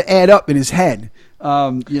starting to add up in his head,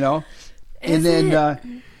 And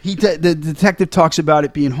then the detective talks about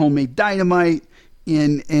it being homemade dynamite,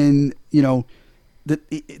 and you know,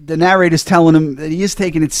 the narrator's telling him that he is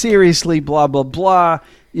taking it seriously, blah blah blah.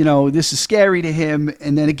 You know, this is scary to him,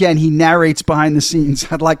 and then again he narrates behind the scenes.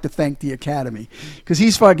 I'd like to thank the Academy because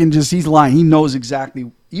he's lying. He knows exactly,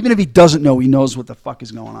 even if he doesn't know, he knows what the fuck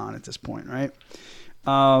is going on at this point, right?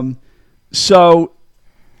 So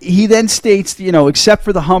he then states, you know, except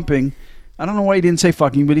for the humping. I don't know why he didn't say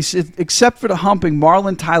fucking, but he said, except for the humping, Marla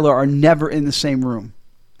and Tyler are never in the same room.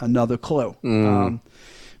 Another clue.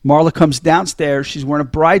 Marla comes downstairs. She's wearing a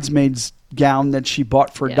bridesmaid's gown that she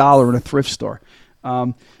bought for $1 in a thrift store.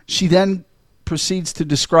 She then proceeds to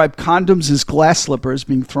describe condoms as glass slippers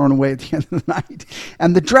being thrown away at the end of the night,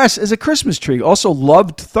 and the dress as a Christmas tree, also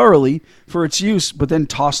loved thoroughly for its use, but then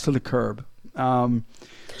tossed to the curb.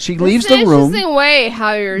 She leaves the room. Interesting way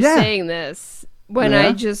how you're saying this. When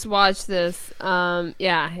I just watched this, Go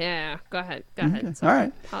ahead. Okay. Sorry. All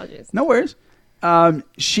right. Apologies. No worries.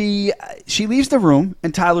 She leaves the room,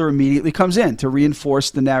 and Tyler immediately comes in to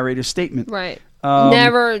reinforce the narrator's statement. Right.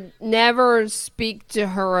 Never speak to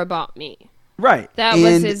her about me. Right. That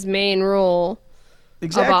was his main rule.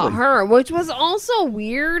 Exactly. About her, which was also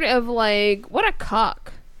weird. Of like, what a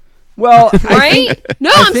cuck. Well, right?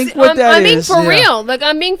 I'm being for yeah. real. Like,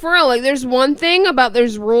 I'm being for real. Like, there's one thing about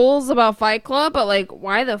there's rules about Fight Club, but like,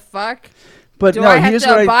 why the fuck? But do no, I have here's to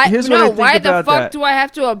what abide? I think why the about fuck that. do I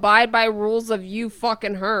have to abide by rules of you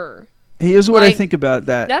fucking her? Here's what I Like, think about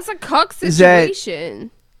that. That's a cuck Is that situation.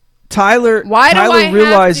 Tyler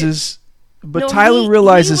realizes, but Tyler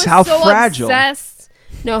realizes how fragile.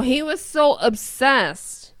 No, he was so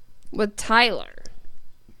obsessed with Tyler.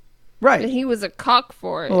 Right. And he was a cuck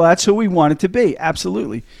for it. Well, that's who we want it to be.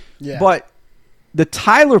 Absolutely. Yeah. But the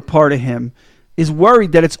Tyler part of him is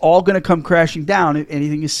worried that it's all going to come crashing down if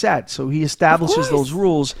anything is said. So he establishes those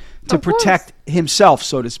rules to protect himself,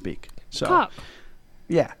 so to speak. So, cuck.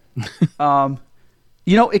 Yeah.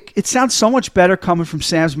 You know, it sounds so much better coming from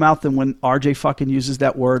Sam's mouth than when RJ fucking uses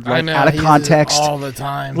that word like out of context all the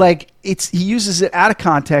time. Like he uses it out of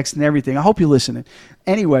context and everything. I hope you're listening.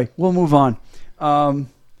 Anyway, we'll move on.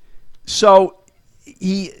 So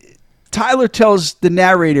Tyler tells the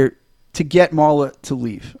narrator to get Marla to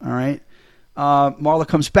leave. All right. Marla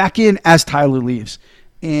comes back in as Tyler leaves,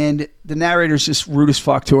 and the narrator's just rude as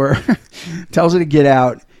fuck to her, tells her to get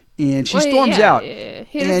out, and she storms out. Yeah.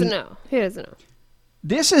 He doesn't know.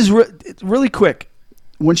 This is really quick.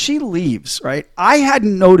 When she leaves, right? I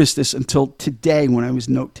hadn't noticed this until today when I was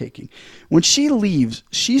note taking. When she leaves,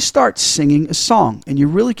 she starts singing a song, and you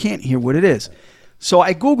really can't hear what it is. So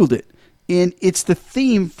I Googled it, and it's the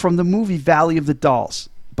theme from the movie Valley of the Dolls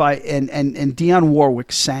and Dionne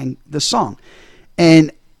Warwick sang the song.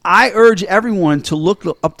 And I urge everyone to look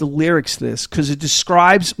up the lyrics to this because it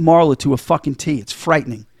describes Marla to a fucking T. It's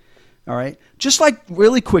frightening. All right? Just like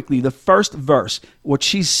really quickly, the first verse, what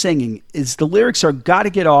she's singing is the lyrics are gotta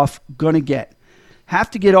get off, gonna get. Have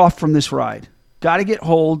to get off from this ride. Gotta get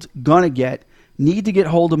hold, gonna get. Need to get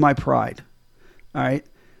hold of my pride. All right?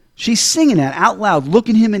 She's singing that out loud,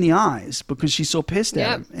 looking him in the eyes because she's so pissed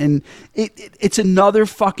at him. And it's another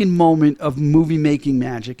fucking moment of movie making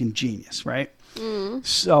magic and genius, right?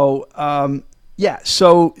 So,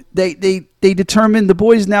 so they determine, the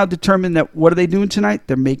boys now determine that what are they doing tonight?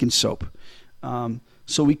 They're making soap.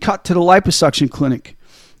 So we cut to the liposuction clinic,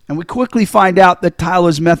 and we quickly find out that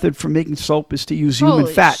Tyler's method for making soap is to use human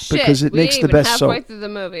fat because it makes the best soap. Halfway through the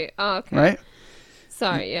movie. Oh, okay. Right?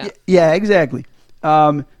 Sorry, yeah. Yeah, exactly.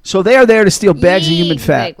 So they are there to steal bags of human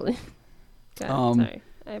fat. Exactly. Sorry,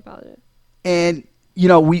 I apologize. And you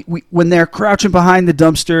know, we when they're crouching behind the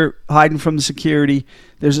dumpster, hiding from the security,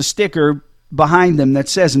 there's a sticker behind them that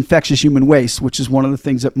says infectious human waste, which is one of the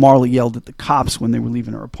things that Marla yelled at the cops when they were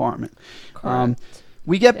leaving her apartment.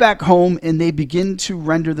 We get back home and they begin to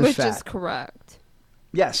render the fat. Which is correct.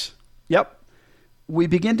 Yes. Yep. They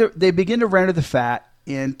begin to render the fat,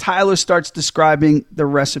 and Tyler starts describing the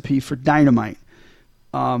recipe for dynamite,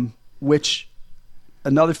 which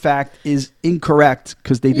another fact is incorrect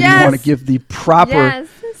because they didn't want to give the proper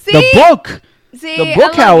the book. The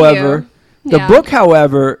book,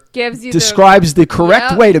 however, gives you describes the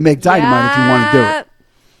correct way to make dynamite if you want to do it.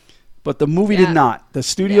 But the movie did not. The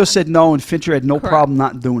studio said no, and Fincher had no problem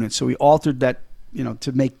not doing it. So he altered that,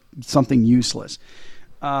 to make something useless.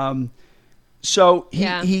 So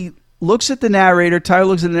he looks at the narrator. Tyler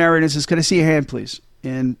looks at the narrator and says, "Can I see your hand, please?"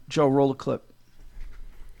 And Joe, roll a clip.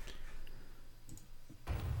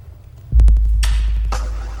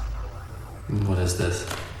 What is this?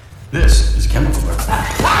 This is chemical burn. It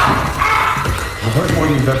hurt more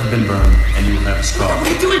than you've ever been burned, and you will never scar.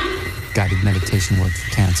 Guided meditation worked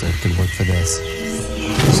for cancer. It could work for this.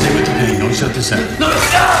 Stay with the pain. Don't shut this out. No!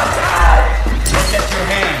 Look at your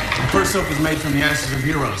hand. The first soap was made from the ashes of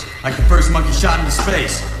heroes, like the first monkey shot into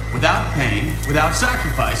space. Without pain, without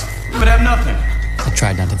sacrifice, we would have nothing. I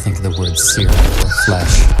tried not to think of the word cereal or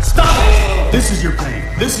flesh. Stop it! This is your pain.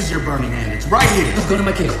 This is your burning hand. It's right here. Go to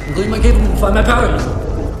my cave. I'm going to my cave and find my power.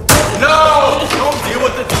 No! Don't deal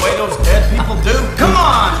with it the way those dead people do. Come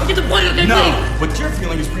on! Get the point of the No, thing. what you're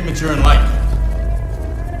feeling is premature enlightenment.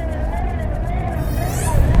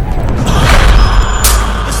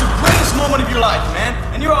 This is the greatest moment of your life, man.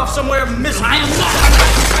 And you're off somewhere missing. I am not.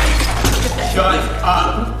 Shut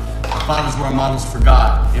up. Our fathers were our models for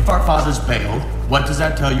God. If our fathers failed, what does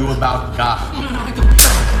that tell you about God?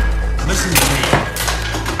 Listen to me. You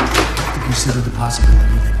have to consider the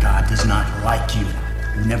possibility that God does not like you.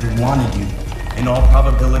 He never wanted you. In all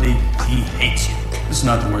probability, he hates you. This is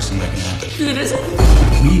not the worst thing that can happen. It is.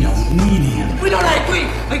 We don't need him. We don't agree.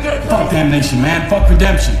 I got it. Fuck damnation, man. Fuck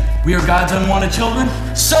redemption. We are God's unwanted children.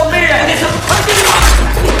 So be it.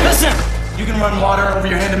 Listen, you can run water over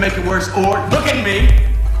your head to make it worse, or look at me.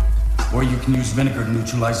 Or you can use vinegar to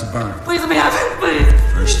neutralize the burn. Please let me have it, please.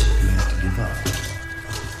 First, you have to give up.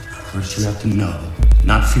 First, you have to know,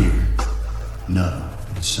 not fear. Know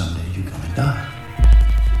that someday you're gonna die.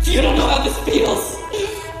 You don't know how this feels.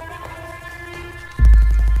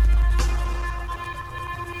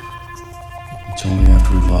 It's only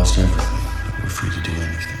after we've lost everything that we're free to do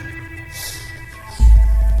anything.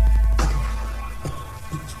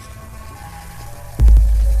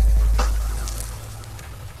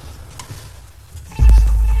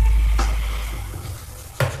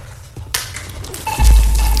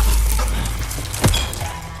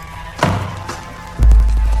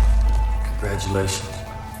 Congratulations.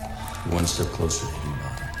 You're one step closer to being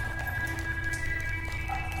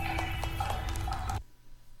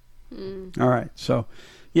mine. All right, so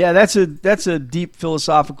yeah, that's a deep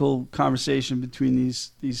philosophical conversation between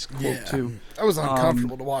these quote two. That was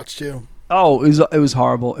uncomfortable to watch too. Oh, it was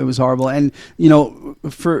horrible. It was horrible, and you know,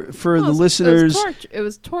 for the listeners, it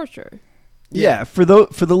was torture. Yeah, for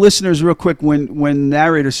the listeners, real quick, when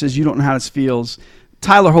narrator says you don't know how this feels,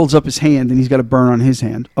 Tyler holds up his hand and he's got a burn on his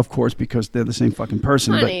hand, of course, because they're the same fucking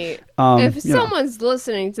person. Honey, but if someone's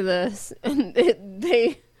listening to this and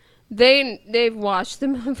they've watched the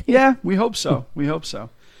movie, yeah, we hope so. We hope so.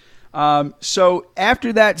 So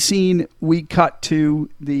after that scene, we cut to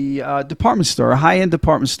the department store, a high-end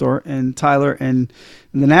department store, and Tyler and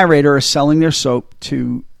the narrator are selling their soap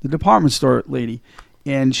to the department store lady,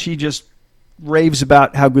 and she just raves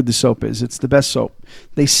about how good the soap is. It's the best soap.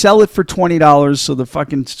 They sell it for $20, so the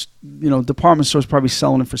fucking department store's probably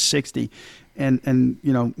selling it for $60, and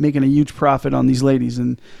making a huge profit on these ladies.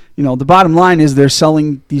 And the bottom line is they're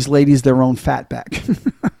selling these ladies their own fat back.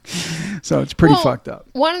 So it's pretty fucked up.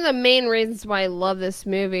 One of the main reasons why I love this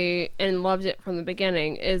movie and loved it from the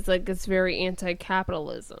beginning is like it's very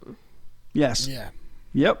anti-capitalism. Yes. Yeah.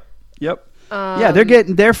 Yep. Yeah,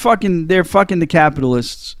 they're fucking the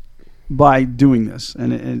capitalists by doing this,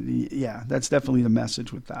 and yeah, that's definitely the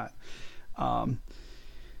message with that.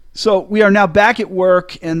 So we are now back at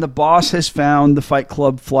work, and the boss has found the Fight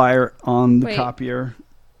Club flyer on the copier.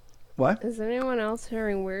 What? Is anyone else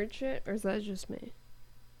hearing weird shit, or is that just me?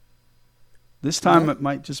 This time it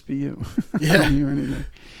might just be you. Yeah. I don't hear anything.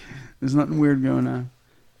 There's nothing weird going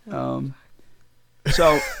on.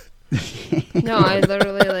 So. No, I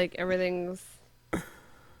literally like everything's.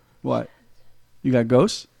 What? You got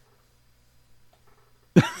ghosts?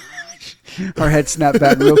 Our head snapped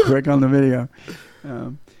back real quick on the video.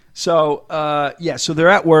 So they're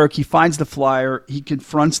at work. He finds the flyer. He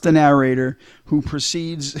confronts the narrator, who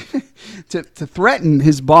proceeds to threaten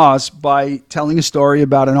his boss by telling a story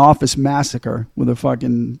about an office massacre with a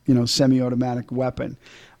fucking semi-automatic weapon.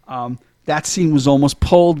 That scene was almost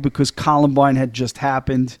pulled because Columbine had just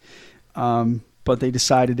happened, but they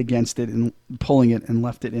decided against it and pulling it and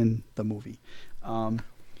left it in the movie.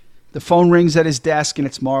 The phone rings at his desk, and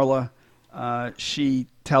it's Marla. She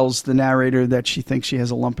tells the narrator that she thinks she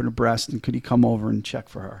has a lump in her breast, and could he come over and check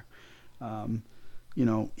for her?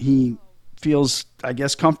 He feels, I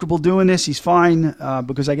guess, comfortable doing this. He's fine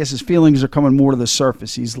because I guess his feelings are coming more to the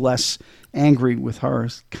surface. He's less angry with her,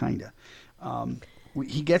 kind of.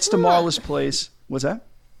 He gets to Marla's place. What's that?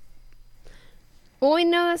 Well, we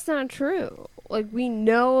know that's not true. Like, we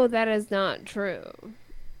know that is not true.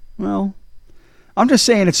 Well, I'm just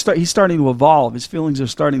saying he's starting to evolve. His feelings are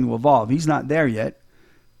starting to evolve. He's not there yet,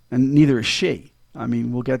 and neither is she. I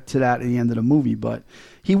mean, we'll get to that at the end of the movie, but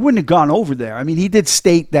he wouldn't have gone over there. I mean, he did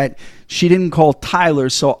state that she didn't call Tyler,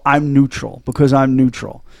 so I'm neutral because I'm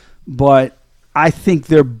neutral. But I think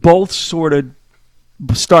they're both sort of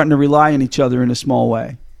starting to rely on each other in a small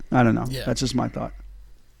way. I don't know. Yeah. That's just my thought.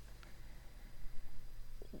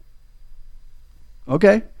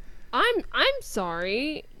 Okay. I'm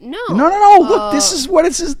sorry. No. No. Look, this is what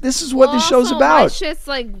this is what this show's also, about. My shit's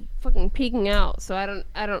like fucking peeking out, so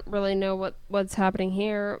I don't really know what's happening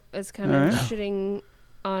here. It's kind of shitting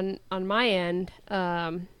on my end,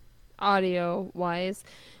 audio wise.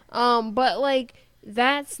 But like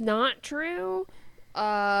that's not true.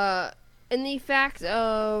 In the fact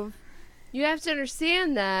of you have to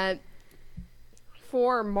understand that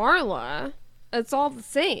for Marla, it's all the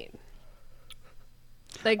same.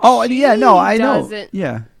 Like, I know.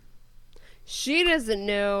 Yeah. She doesn't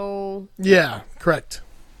know. Yeah, correct.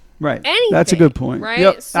 Right. Anything, that's a good point. right?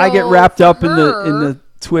 Yep. So I get wrapped up in her- the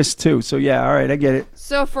twist too. So yeah, all right, I get it.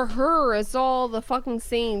 So for her, it's all the fucking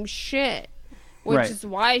same shit, which Right. is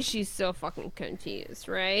why she's so fucking confused,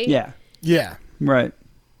 right? Yeah. Yeah. Right.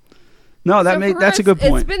 No, So for that's her, a good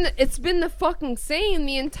point. It's been the fucking same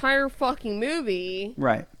the entire fucking movie.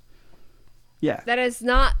 Right. Yeah. That is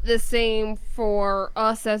not the same for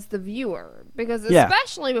us as the viewer, because Yeah.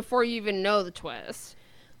 especially before you even know the twist,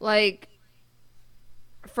 like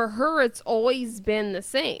for her, it's always been the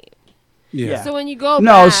same. Yeah. So when you go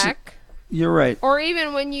No, back, You're right. or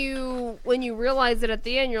even when you realize it at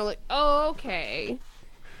the end, you're like, oh, okay.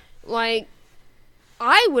 Like,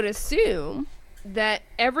 I would assume that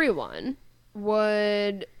everyone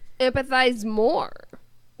would empathize more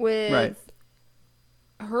with Right.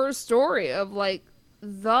 her story of like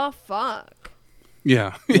the fuck.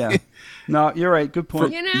 Yeah. Yeah. No, you're right. Good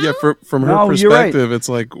point. You know? Yeah, from her No, you're right. perspective, it's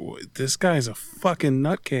like this guy's a fucking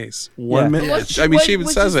nutcase. One Yeah. minute, I mean, she even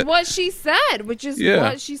which says is it. what she said, which is Yeah.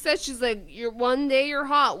 what she said. She's like, "You're one day you're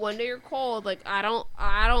hot, one day you're cold. Like I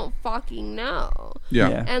don't fucking know."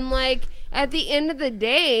 Yeah. And like at the end of the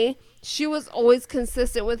day, she was always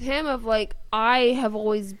consistent with him of like, "I have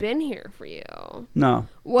always been here for you." No,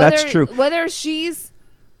 Whether, that's true. Whether she's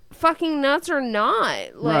fucking nuts or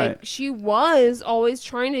not, like Right. she was always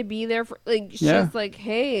trying to be there for. Like she's Yeah. like,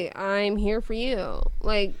 "Hey, I'm here for you."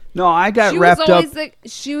 Like. No, I got She wrapped was up. always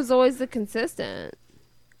she was always the consistent.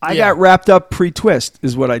 I Yeah. got wrapped up pre-twist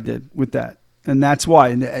is what I did with that, and that's why.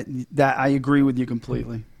 And that I agree with you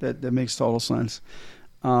completely. That makes total sense.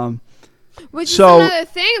 Which So- is another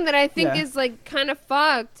thing that I think Yeah. is like kind of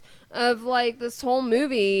fucked of like this whole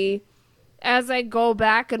movie as I go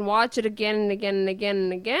back and watch it again and again and again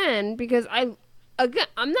and again, because I'm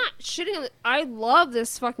not shitting on it. I love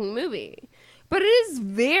this fucking movie. But it is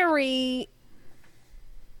very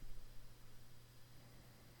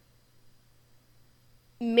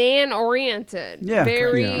man oriented. Yeah,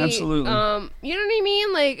 Very yeah, absolutely. you know what I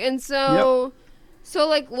mean? Like, and so so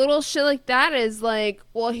like little shit like that is like,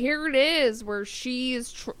 well, here it is where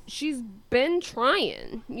she's been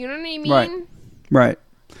trying. You know what I mean? Right.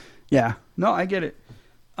 Yeah. No, I get it.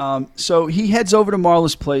 So he heads over to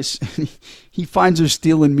Marla's place. He finds her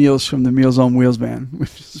stealing meals from the Meals on Wheels van,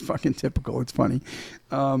 which is fucking typical. It's funny.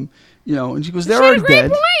 And she goes, "They're She had a already great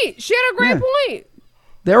dead. point. She had a great Yeah. point.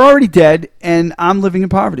 They're already dead, and I'm living in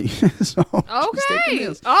poverty." So she's taking Okay.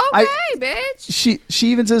 meals. Okay, bitch. She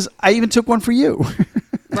even says, "I even took one for you."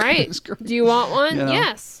 Right. It's great. Do you want one? You know?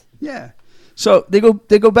 Yes. Yeah. So they go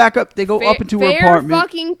back up. They go up into her apartment. Fair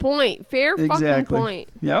fucking point. Fair fucking Exactly. point.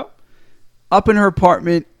 Yep. Up in her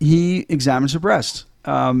apartment, he examines her breast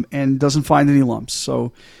and doesn't find any lumps.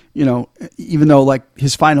 So, even though like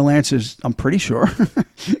his final answer is, I'm pretty sure,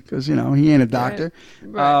 because he ain't a doctor.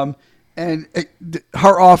 Right. And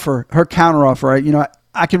her counter offer, right?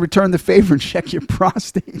 I can return the favor and check your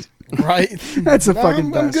prostate. Right. That's the fucking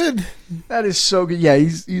I'm best. good. That is so good. Yeah,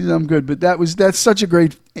 he's I'm good. But that's such a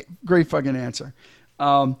great fucking answer.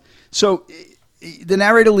 So the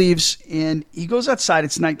narrator leaves and he goes outside.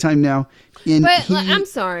 It's nighttime now. And But I'm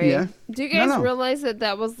sorry. Yeah. Do you guys No. realize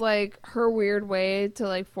that was like her weird way to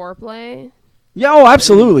like foreplay? Yeah. Oh,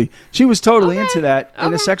 absolutely. She was totally Okay. into that in a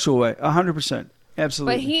Okay. sexual way. 100%.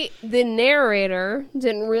 Absolutely. But the narrator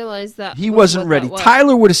didn't realize that He was wasn't what ready. that was.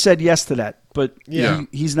 Tyler would have said yes to that, but Yeah.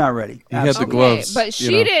 he's not ready. He had the Absolutely. gloves. But you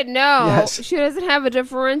she know. didn't know. Yes. She doesn't have a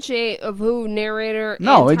differentiate of who narrator.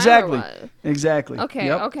 No, and Tyler exactly. was. Exactly. Okay.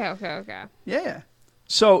 Yep. Okay. Yeah.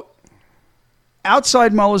 So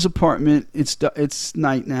outside Muller's apartment, it's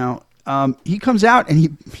night now. He comes out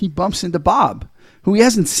and he bumps into Bob, who he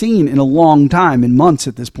hasn't seen in a long time, in months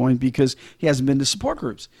at this point, because he hasn't been to support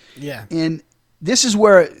groups. Yeah. And this is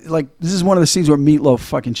where, this is one of the scenes where Meatloaf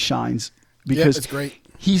fucking shines, because it's great.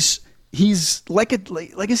 He's like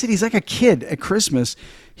I said, he's like a kid at Christmas.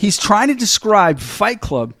 He's trying to describe Fight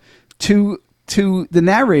Club to the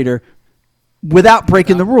narrator without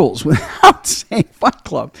breaking the rules, without saying Fight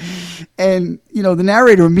Club. And, the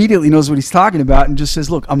narrator immediately knows what he's talking about and just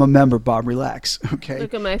says, look, I'm a member, Bob, relax. Okay.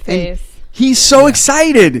 Look at my face. And he's so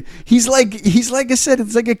excited. He's like I said,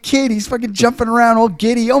 it's like a kid. He's fucking jumping around all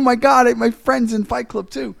giddy. Oh my God, my friend's in Fight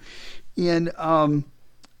Club too. And,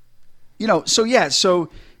 so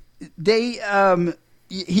they,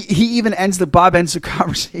 he even Bob ends the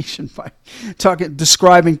conversation by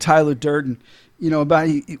describing Tyler Durden. About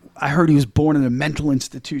I heard he was born in a mental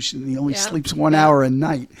institution and he only sleeps 1 hour a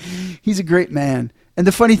night. He's a great man. And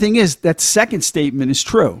the funny thing is that second statement is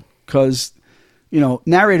true because,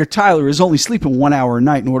 narrator Tyler is only sleeping 1 hour a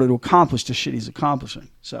night in order to accomplish the shit he's accomplishing.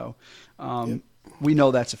 So we know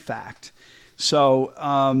that's a fact. So,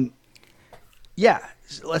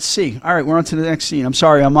 let's see. All right, we're on to the next scene. I'm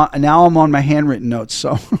sorry. I'm on my handwritten notes,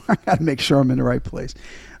 so I got to make sure I'm in the right place.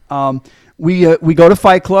 We go to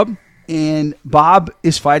Fight Club. And Bob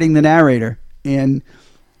is fighting the narrator, and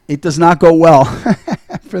it does not go well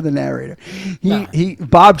for the narrator.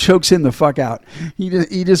 Bob chokes him the fuck out.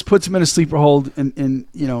 He just puts him in a sleeper hold, and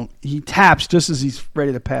he taps just as he's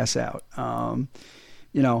ready to pass out. And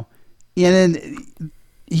then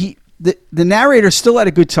the narrator still had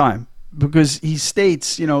a good time because he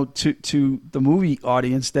states to the movie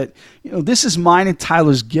audience that this is mine and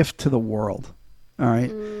Tyler's gift to the world. All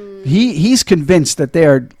right. He's convinced that they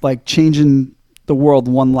are like changing the world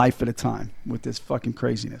one life at a time with this fucking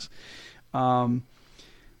craziness. We're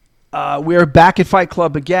back at Fight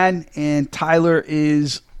Club again, and Tyler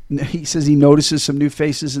he says he notices some new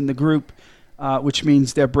faces in the group, which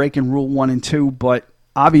means they're breaking rule 1 and 2, but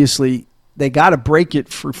obviously they got to break it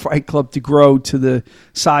for Fight Club to grow to the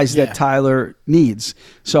size that Tyler needs.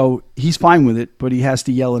 So he's fine with it, but he has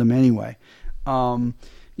to yell at him anyway.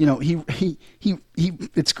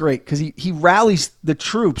 It's great because he rallies the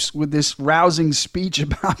troops with this rousing speech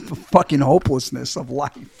about the fucking hopelessness of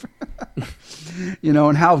life,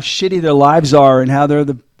 and how shitty their lives are and how they're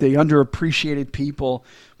the underappreciated people.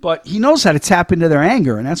 But he knows how to tap into their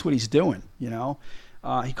anger, and that's what he's doing.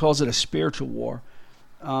 He calls it a spiritual war.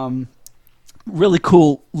 Really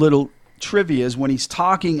cool little trivia is when he's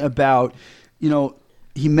talking about,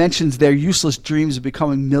 he mentions their useless dreams of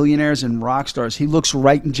becoming millionaires and rock stars. He looks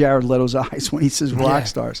right in Jared Leto's eyes when he says rock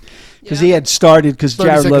stars. Because he had started, because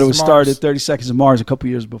Jared Leto started 30 Seconds of Mars a couple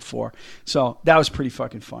years before. So that was pretty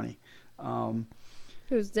fucking funny. And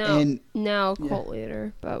Who's now a cult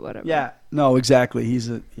leader, but whatever. Yeah, no, exactly. He's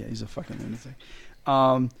a fucking lunatic.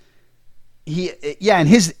 And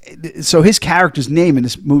his character's name in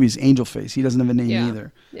this movie is Angel Face. He doesn't have a name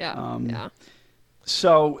either. Yeah.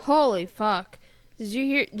 So holy fuck. Did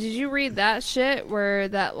you read that shit where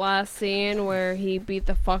that last scene where he beat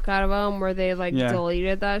the fuck out of him where they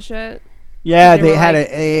deleted that shit? Yeah, they had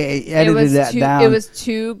edited that down. It was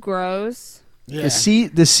too gross. Yeah. The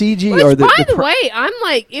CG Which, by the way, I'm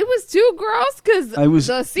like, it was too gross because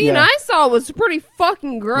the scene I saw was pretty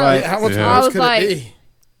fucking gross. Right. How much gross could it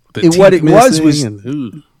be? What it was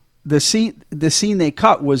the scene they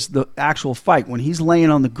cut was the actual fight. When he's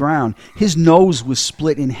laying on the ground, his nose was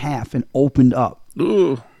split in half and opened up.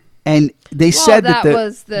 Ooh. And they said that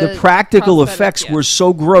the practical effects were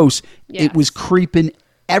so gross, it was creeping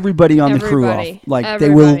everybody on the crew off. Like they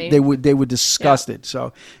were disgusted.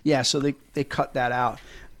 So they cut that out.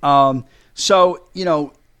 Again,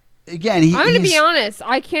 I'm going to be honest.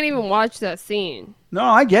 I can't even watch that scene. No,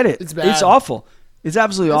 I get it. It's bad. It's awful. It's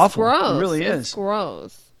absolutely awful. Gross. It really is. It's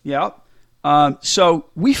gross. Yep. So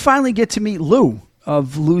we finally get to meet Lou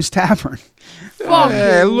of Lou's Tavern.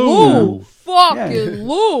 Fucking Lou. Fucking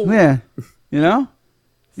Lou. Yeah.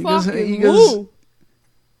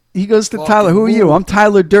 He goes to Tyler. Who are you? I'm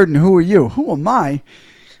Tyler Durden. Who are you? Who am I?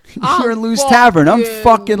 You're in Lou's Tavern. I'm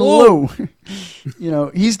fucking Lou.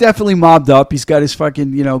 He's definitely mobbed up. He's got his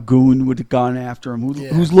fucking, goon with a gun after him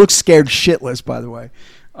who looks scared shitless, by the way.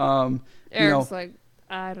 Eric's like,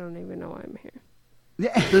 I don't even know why I'm here.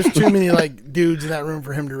 Yeah. There's too many dudes in that room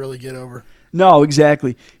for him to really get over. No,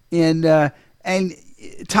 exactly. And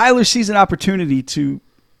Tyler sees an opportunity to,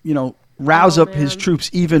 rouse up his troops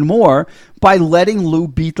even more by letting Lou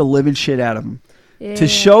beat the living shit out of him. Yeah. To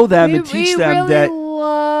show them and teach them that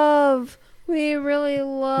we really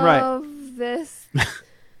love this.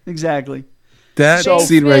 Exactly. That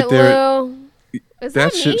scene right there.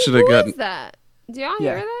 That shit should have gotten. That? Do y'all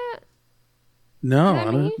hear that? No,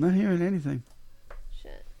 I'm not hearing anything.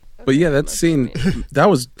 Shit. But yeah, that scene, that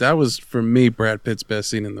was for me Brad Pitt's best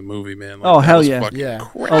scene in the movie, man. Like, Oh, that hell was yeah. fucking Yeah.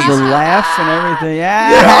 crazy. Oh, the laugh and everything. Yeah.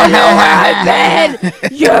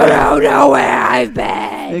 You don't know where I've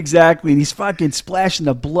been. Exactly, and he's fucking splashing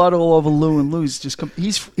the blood all over Lou, and Lou's just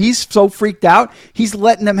he's so freaked out. He's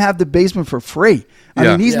letting them have the basement for free. I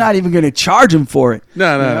Yeah. mean, he's Yeah. not even going to charge him for it.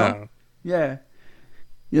 No. Yeah,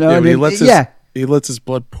 you know, Yeah, and when then, he lets his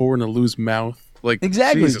blood pour into Lou's mouth. Like,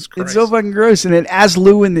 exactly. Jesus Christ. It's so fucking gross. And then as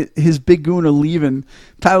Lou and his big goon are leaving,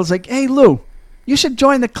 Tyler's like, "Hey, Lou, you should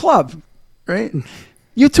join the club, right?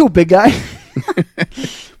 You too, big guy."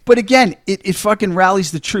 But again, it fucking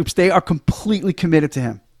rallies the troops. They are completely committed to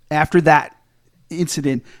him. After that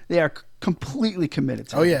incident, they are completely committed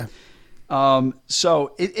to him. Oh yeah.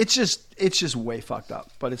 So it's just way fucked up,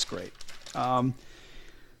 but it's great.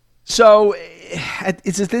 So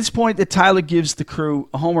it's at this point that Tyler gives the crew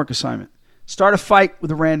a homework assignment. Start a fight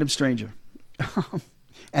with a random stranger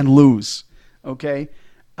and lose. Okay.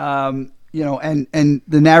 You know, and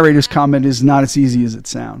the narrator's comment is not as easy as it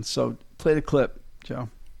sounds. So play the clip, Joe.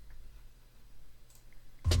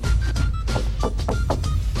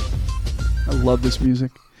 I love this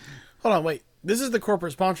music. Hold on, wait. This is the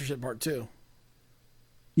corporate sponsorship part too.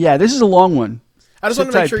 Yeah, this is a long one. I just Sit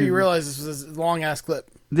want to make tight, sure you people. realize this was a long ass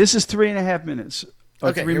clip. This is 3.5 minutes. Or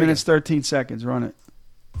Okay, 3 here we minutes, 13 seconds. Run it.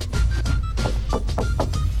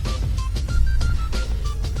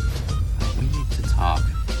 We need to talk.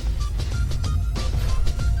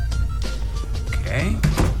 Okay.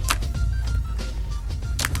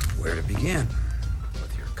 Where to begin?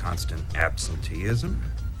 With your constant absenteeism?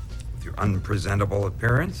 With your unpresentable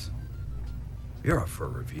appearance? You're up for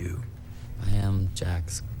review. I am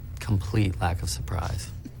Jack's complete lack of surprise.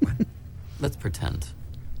 Let's pretend.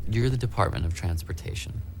 You're the Department of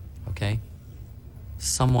Transportation, okay?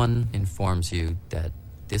 Someone informs you that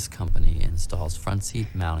this company installs front seat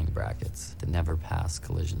mounting brackets that never pass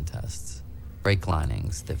collision tests, brake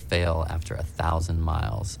linings that fail after 1,000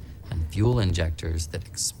 miles, and fuel injectors that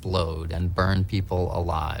explode and burn people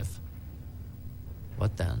alive.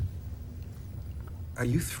 What then? Are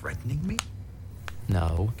you threatening me?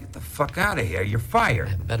 No, Get the fuck out of here. You're I fired.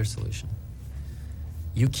 have a better solution.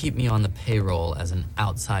 You keep me on the payroll as an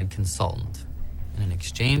outside consultant. And in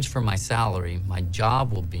exchange for my salary, my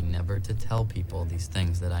job will be never to tell people these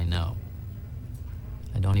things that I know.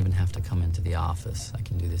 I don't even have to come into the office. I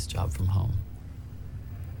can do this job from home.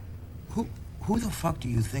 Who the fuck do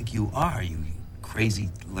you think you are, you crazy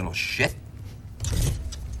little shit?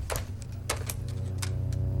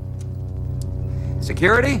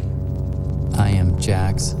 Security? I am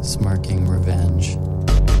Jack's smirking revenge.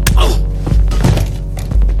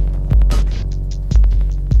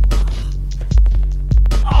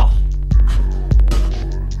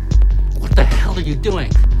 What the hell are you doing?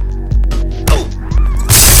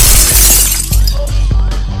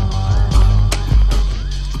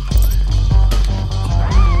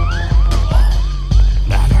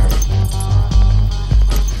 That hurt.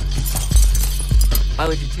 Why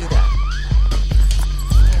would you do that?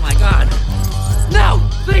 Oh my god. No!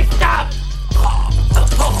 Please stop!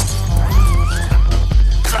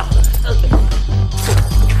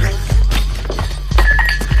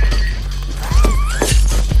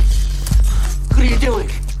 What are you doing?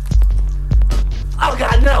 Oh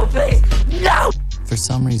god, no, please! No! For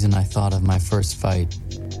some reason, I thought of my first fight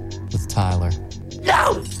with Tyler.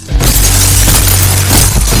 No!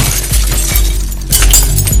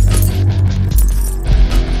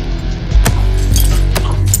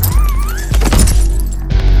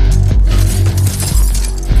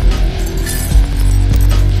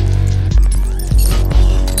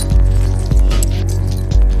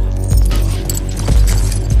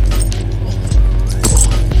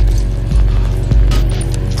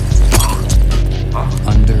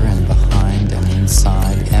 Under and behind and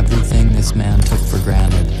inside everything this man took for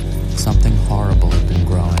granted, something horrible had been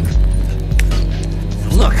growing.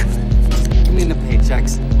 Look! Give me the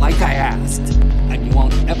paychecks like I asked, and you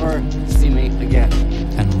won't ever see me again.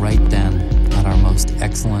 And right then, at our most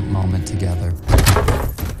excellent moment together,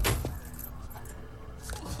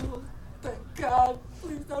 Thank God,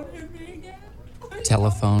 please don't hit me again.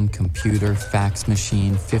 telephone, computer, fax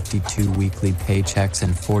machine, 52 weekly paychecks,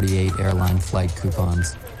 and 48 airline flight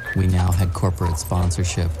coupons. We now had corporate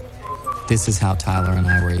sponsorship. This is how Tyler and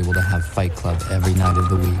I were able to have Fight Club every night of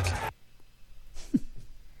the week.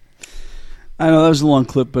 I know that was a long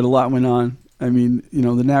clip, but a lot went on. I mean, you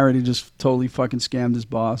know, the narrator just totally fucking scammed his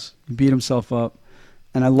boss. He beat himself up.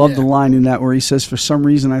 And I love the line in that where he says, for some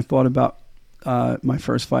reason I thought about my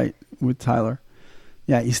first fight with Tyler.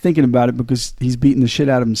 Yeah, he's thinking about it because he's beating the shit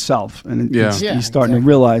out of himself. And Yeah. he's starting to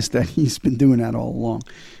realize that he's been doing that all along.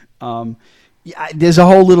 Yeah, there's a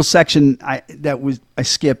whole little section I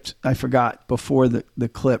skipped. I forgot before the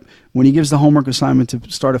clip when he gives the homework assignment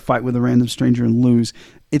to start a fight with a random stranger and lose.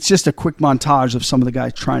 It's just a quick montage of some of the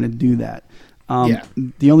guys trying to do that.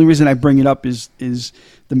 The only reason I bring it up is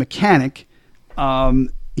the mechanic.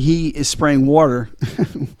 He is spraying water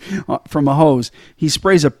from a hose. He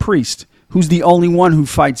sprays a priest who's the only one who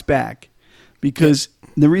fights back, because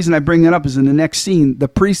the reason I bring that up is in the next scene, the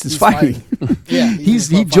priest is fighting.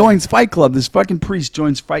 He joins Fight Club. This fucking priest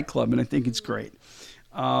joins Fight Club, and I think it's great.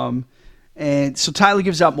 And so Tyler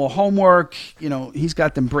gives out more homework. He's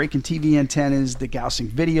got them breaking TV antennas, degaussing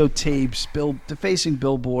videotapes, defacing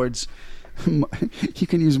billboards. You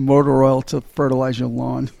can use motor oil to fertilize your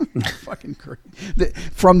lawn. Fucking great.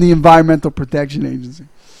 From the Environmental Protection Agency.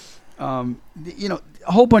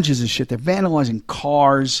 A whole bunch of this shit. They're vandalizing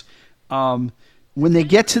cars. When they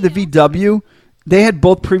get to the VW, they had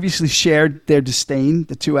both previously shared their disdain,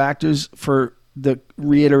 the two actors, for the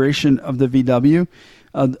reiteration of the VW,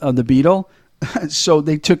 of the Beetle. So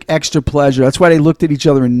they took extra pleasure. That's why they looked at each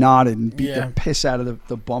other and nodded and beat the piss out of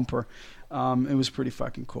the bumper. It was pretty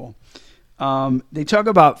fucking cool. They talk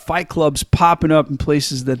about fight clubs popping up in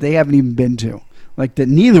places that they haven't even been to, like that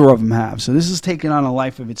neither of them have. So this is taking on a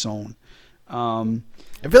life of its own.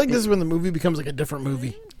 I feel like this is when the movie becomes like a different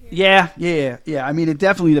movie. Yeah. I mean,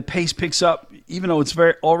 the pace picks up, even though it's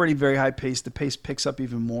already very high paced. The pace picks up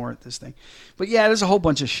even more at this thing. But yeah, there's a whole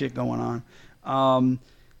bunch of shit going on.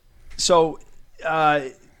 So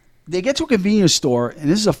they get to a convenience store, and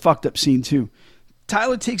this is a fucked up scene too.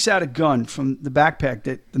 Tyler takes out a gun from the backpack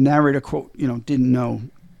that the narrator didn't know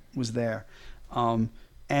was there.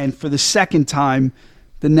 And for the second time,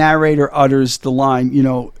 the narrator utters the line,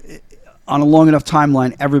 on a long enough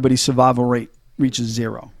timeline, everybody's survival rate reaches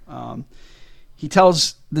 0. He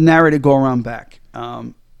tells the narrator to go around back.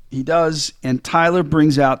 He does, and Tyler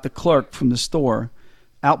brings out the clerk from the store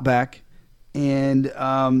out back, and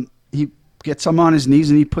he gets him on his knees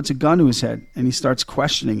and he puts a gun to his head and he starts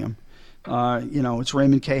questioning him. It's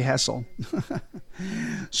Raymond K. Hessel.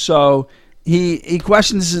 So he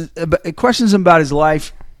questions him about his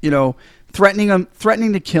life, threatening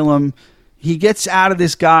to kill him. He gets out of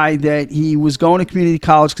this guy that he was going to community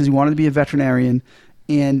college because he wanted to be a veterinarian,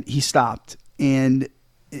 and he stopped. And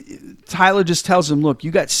Tyler just tells him, look,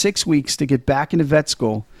 you got 6 weeks to get back into vet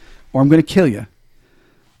school or I'm going to kill you.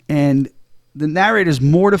 And the narrator's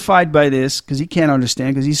mortified by this because he can't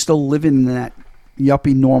understand, because he's still living in that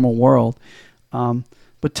yuppie normal world.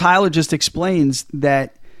 But Tyler just explains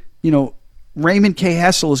that, Raymond K.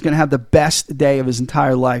 Hessel is going to have the best day of his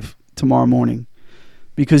entire life tomorrow morning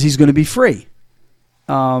because he's going to be free.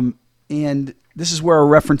 And this is where a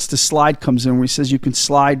reference to slide comes in, where he says you can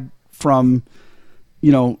slide from,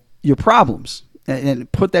 your problems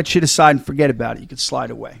and put that shit aside and forget about it. You can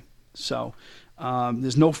slide away. So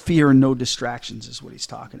there's no fear and no distractions is what he's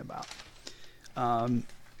talking about.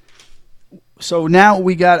 So now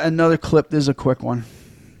we got another clip. This is a quick one.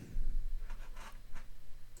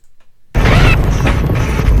 We're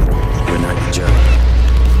not your job.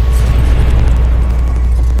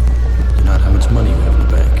 You're not how much money you have in the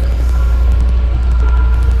bank.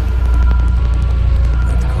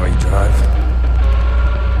 Not the car you drive.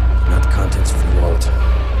 Not the contents of your wallet.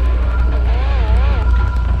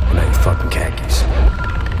 You're not your fucking khakis.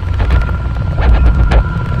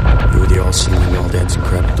 You're the all-seeing, all-dancing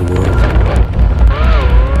crap of the world.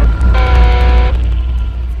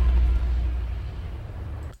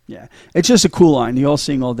 Yeah, it's just a cool line. The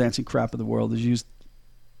all-seeing, all-dancing crap of the world is used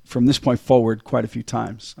from this point forward quite a few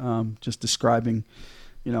times, just describing,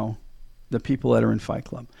 the people that are in Fight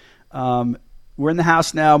Club. We're in the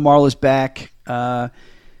house now. Marla's back.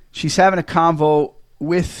 She's having a convo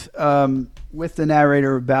with the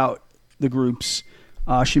narrator about the groups.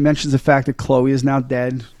 She mentions the fact that Chloe is now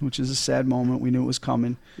dead, which is a sad moment. We knew it was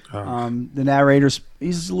coming. The narrator's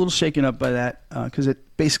he's a little shaken up by that because it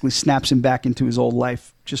basically snaps him back into his old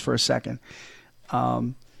life just for a second.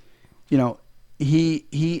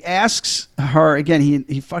 He asks her again.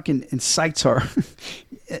 He fucking incites her.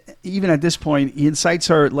 Even at this point, he incites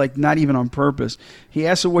her like not even on purpose. He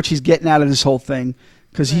asks her what she's getting out of this whole thing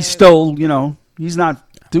because he's still, he's not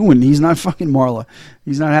fucking Marla.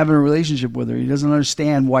 He's not having a relationship with her. He doesn't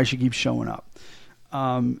understand why she keeps showing up.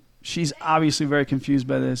 She's obviously very confused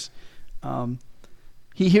by this.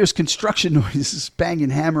 He hears construction noises,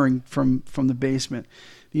 banging, hammering from the basement.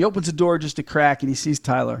 He opens the door just a crack and he sees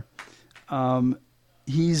Tyler.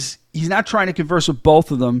 He's not trying to converse with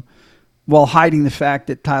both of them while hiding the fact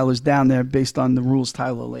that Tyler's down there based on the rules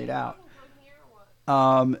Tyler laid out.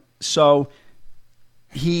 So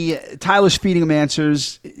Tyler's feeding him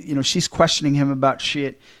answers. She's questioning him about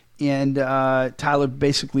shit. and Tyler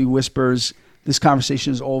basically whispers, "This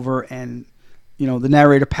conversation is over," and the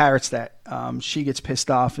narrator parrots that. She gets pissed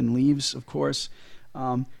off and leaves, of course.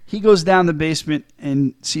 He goes down the basement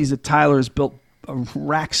and sees that Tyler has built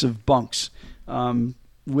racks of bunks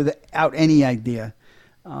without any idea.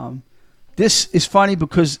 This is funny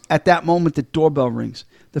because at that moment the doorbell rings.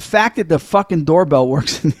 The fact that the fucking doorbell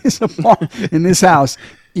works in this house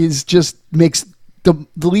is just makes the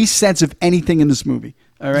least sense of anything in this movie.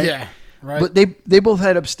 All right. Yeah. Right. But they both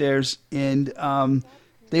head upstairs and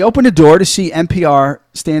they open the door to see NPR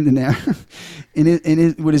standing there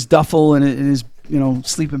with his duffel and his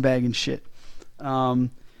sleeping bag and shit. Tyler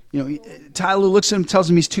looks at him, tells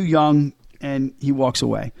him he's too young, and he walks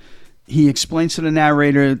away. He explains to the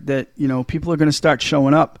narrator that people are going to start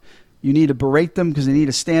showing up. You need to berate them because they need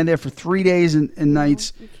to stand there for 3 days and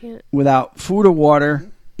nights without food or water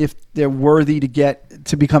if they're worthy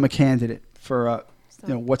to become a candidate for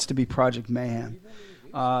what's to be Project Mayhem.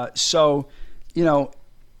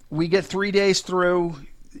 We get 3 days through.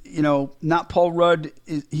 Not Paul Rudd.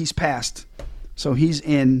 He's passed, so he's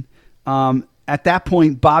in. At that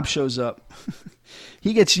point, Bob shows up.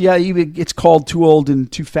 He gets called too old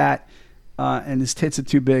and too fat, and his tits are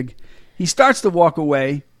too big. He starts to walk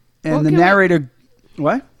away, and the narrator.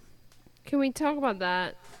 What? Can we talk about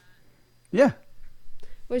that? Yeah.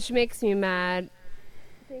 Which makes me mad.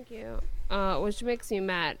 Thank you. Which makes me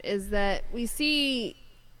mad is that we see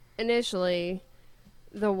initially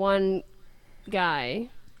the one guy,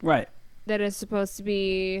 right, that is supposed to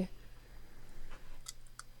be,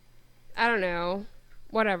 I don't know,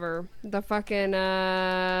 whatever, the fucking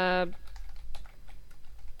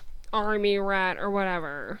army rat or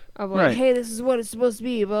whatever, of like, hey, this is what it's supposed to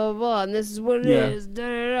be, blah blah blah, and this is what it is, da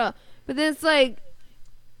da da. But then it's like,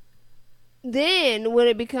 then when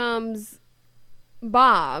it becomes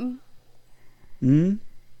Bob,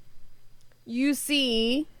 you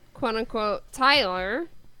see, quote unquote, Tyler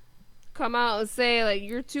come out and say, like,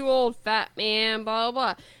 you're too old, fat man, blah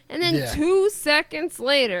blah blah. And then 2 seconds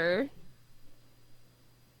later,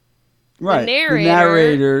 the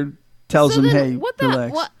narrator tells him, hey,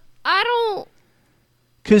 relax. I don't...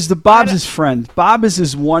 Because Bob's his friend. Bob is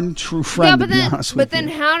his one true friend, to be honest with you. But then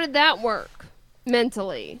how did that work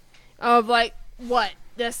mentally? Of like, what?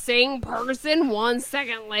 The same person 1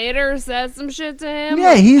 second later says some shit to him?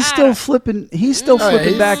 Yeah, he's still flipping. He's still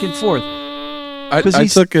flipping back and forth. I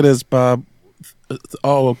took it as Bob.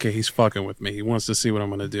 Oh, okay. He's fucking with me. He wants to see what I'm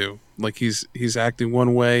going to do. Like he's acting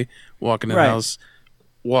one way, walking in the house,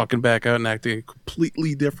 walking back out and acting a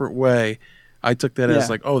completely different way. I took that as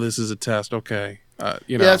like, oh, this is a test. Okay.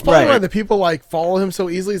 That's probably why the people like follow him so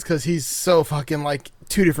easily is because he's so fucking like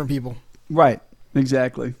two different people. Right.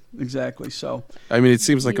 Exactly. So, I mean, it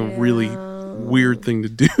seems like a really weird thing to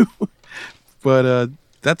do, but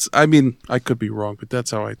that's. I mean, I could be wrong, but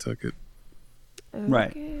that's how I took it. Okay.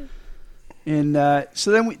 Right. And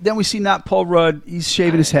so then we see not Paul Rudd. He's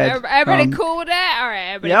shaving his head. Everybody cool with that? All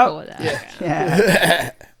right, everybody cool with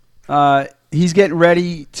that. Yeah. He's getting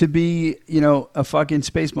ready to be, a fucking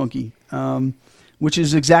space monkey, which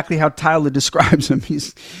is exactly how Tyler describes him. He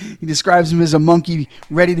describes him as a monkey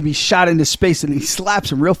ready to be shot into space, and he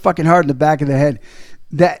slaps him real fucking hard in the back of the head.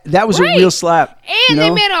 That was a real slap. And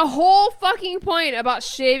they made a whole fucking point about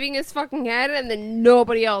shaving his fucking head, and then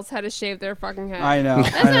nobody else had to shave their fucking head. I know.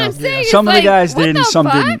 That's what I'm saying. Some of the guys did, and some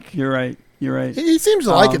didn't. You're right. He seems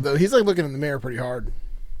to like it though. He's like looking in the mirror pretty hard.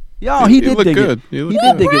 Yeah, he did dig it. He did dig it.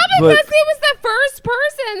 Probably because he was the first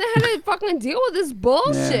person that had to fucking deal with this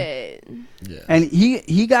bullshit. Yeah. And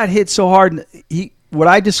he got hit so hard. What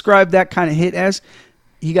I described that kind of hit as,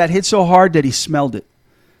 he got hit so hard that he smelled it.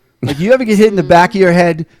 Like, you ever get hit in the back of your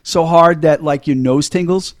head so hard that like your nose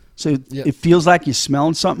tingles, so it feels like you're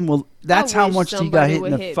smelling something? Well, that's how much he got hit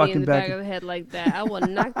in the fucking back of the head like that. I will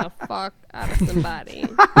knock the fuck out of somebody.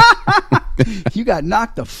 You got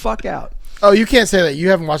knocked the fuck out. Oh, you can't say that. You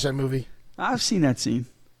haven't watched that movie. I've seen that scene.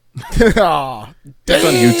 Oh, that's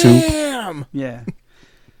on YouTube. Yeah.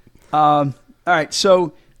 All right,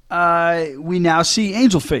 so we now see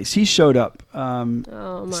Angel Face. He showed up,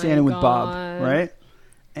 standing with Bob, right?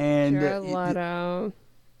 And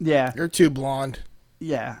yeah, you're too blonde.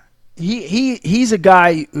 Yeah, he's a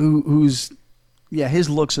guy who's his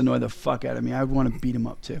looks annoy the fuck out of me. I would want to beat him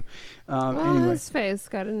up too. Anyway, his face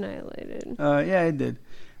got annihilated. Yeah, it did.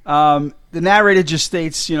 The narrator just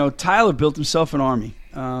states, Tyler built himself an army.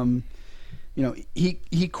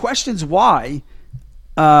 He questions why,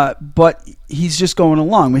 but he's just going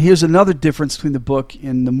along. But here's another difference between the book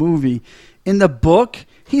and the movie. In the book,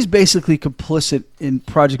 he's basically complicit in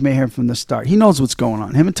Project Mayhem from the start. He knows what's going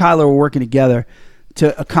on. Him and Tyler are working together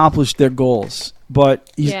to accomplish their goals.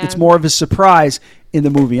 But Yeah. it's more of a surprise in the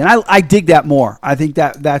movie, and I dig that more. I think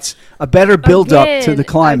that's a better build up to the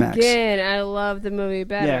climax. Again, I love the movie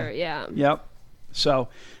better. Yeah. Yep. So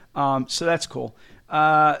that's cool.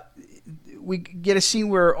 We get a scene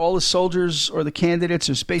where all the soldiers or the candidates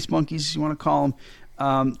or space monkeys, you want to call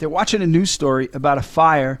them, they're watching a news story about a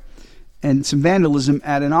fire and some vandalism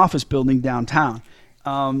at an office building downtown.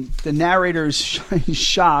 The narrator is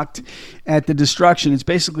shocked at the destruction. It's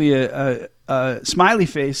basically a smiley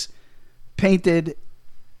face painted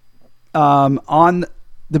on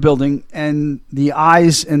the building, and the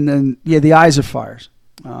eyes, and then the eyes are fires.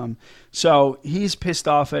 So he's pissed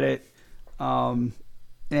off at it, and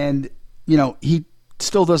he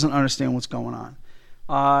still doesn't understand what's going on.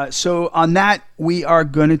 So on that, we are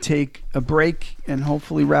going to take a break and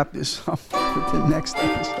hopefully wrap this up with the next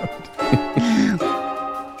episode.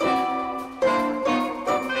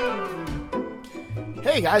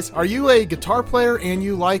 Hey guys, are you a guitar player and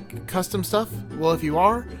you like custom stuff? Well, if you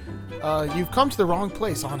are, you've come to the wrong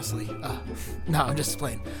place, honestly. No, I'm just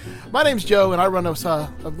playing. My name's Joe, and I run a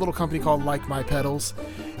little company called Like My Pedals.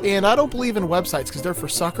 And I don't believe in websites because they're for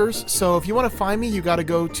suckers. So if you want to find me, you got to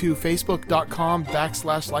go to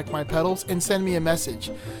facebook.com/LikeMyPedals and send me a message.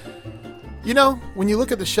 When you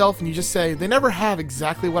look at the shelf and you just say, they never have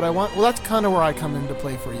exactly what I want, well, that's kind of where I come into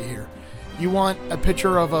play for you here. You want a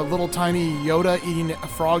picture of a little tiny Yoda eating a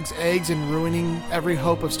frog's eggs and ruining every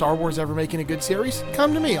hope of Star Wars ever making a good series?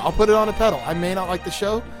 Come to me. I'll put it on a pedal. I may not like the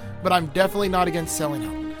show, but I'm definitely not against selling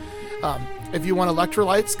out. If you want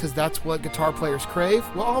electrolytes, because that's what guitar players crave,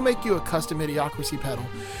 well, I'll make you a custom Idiocracy pedal.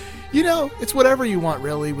 It's whatever you want,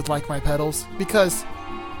 really, with Like My Pedals, because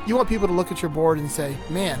you want people to look at your board and say,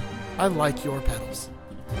 man, I like your pedals.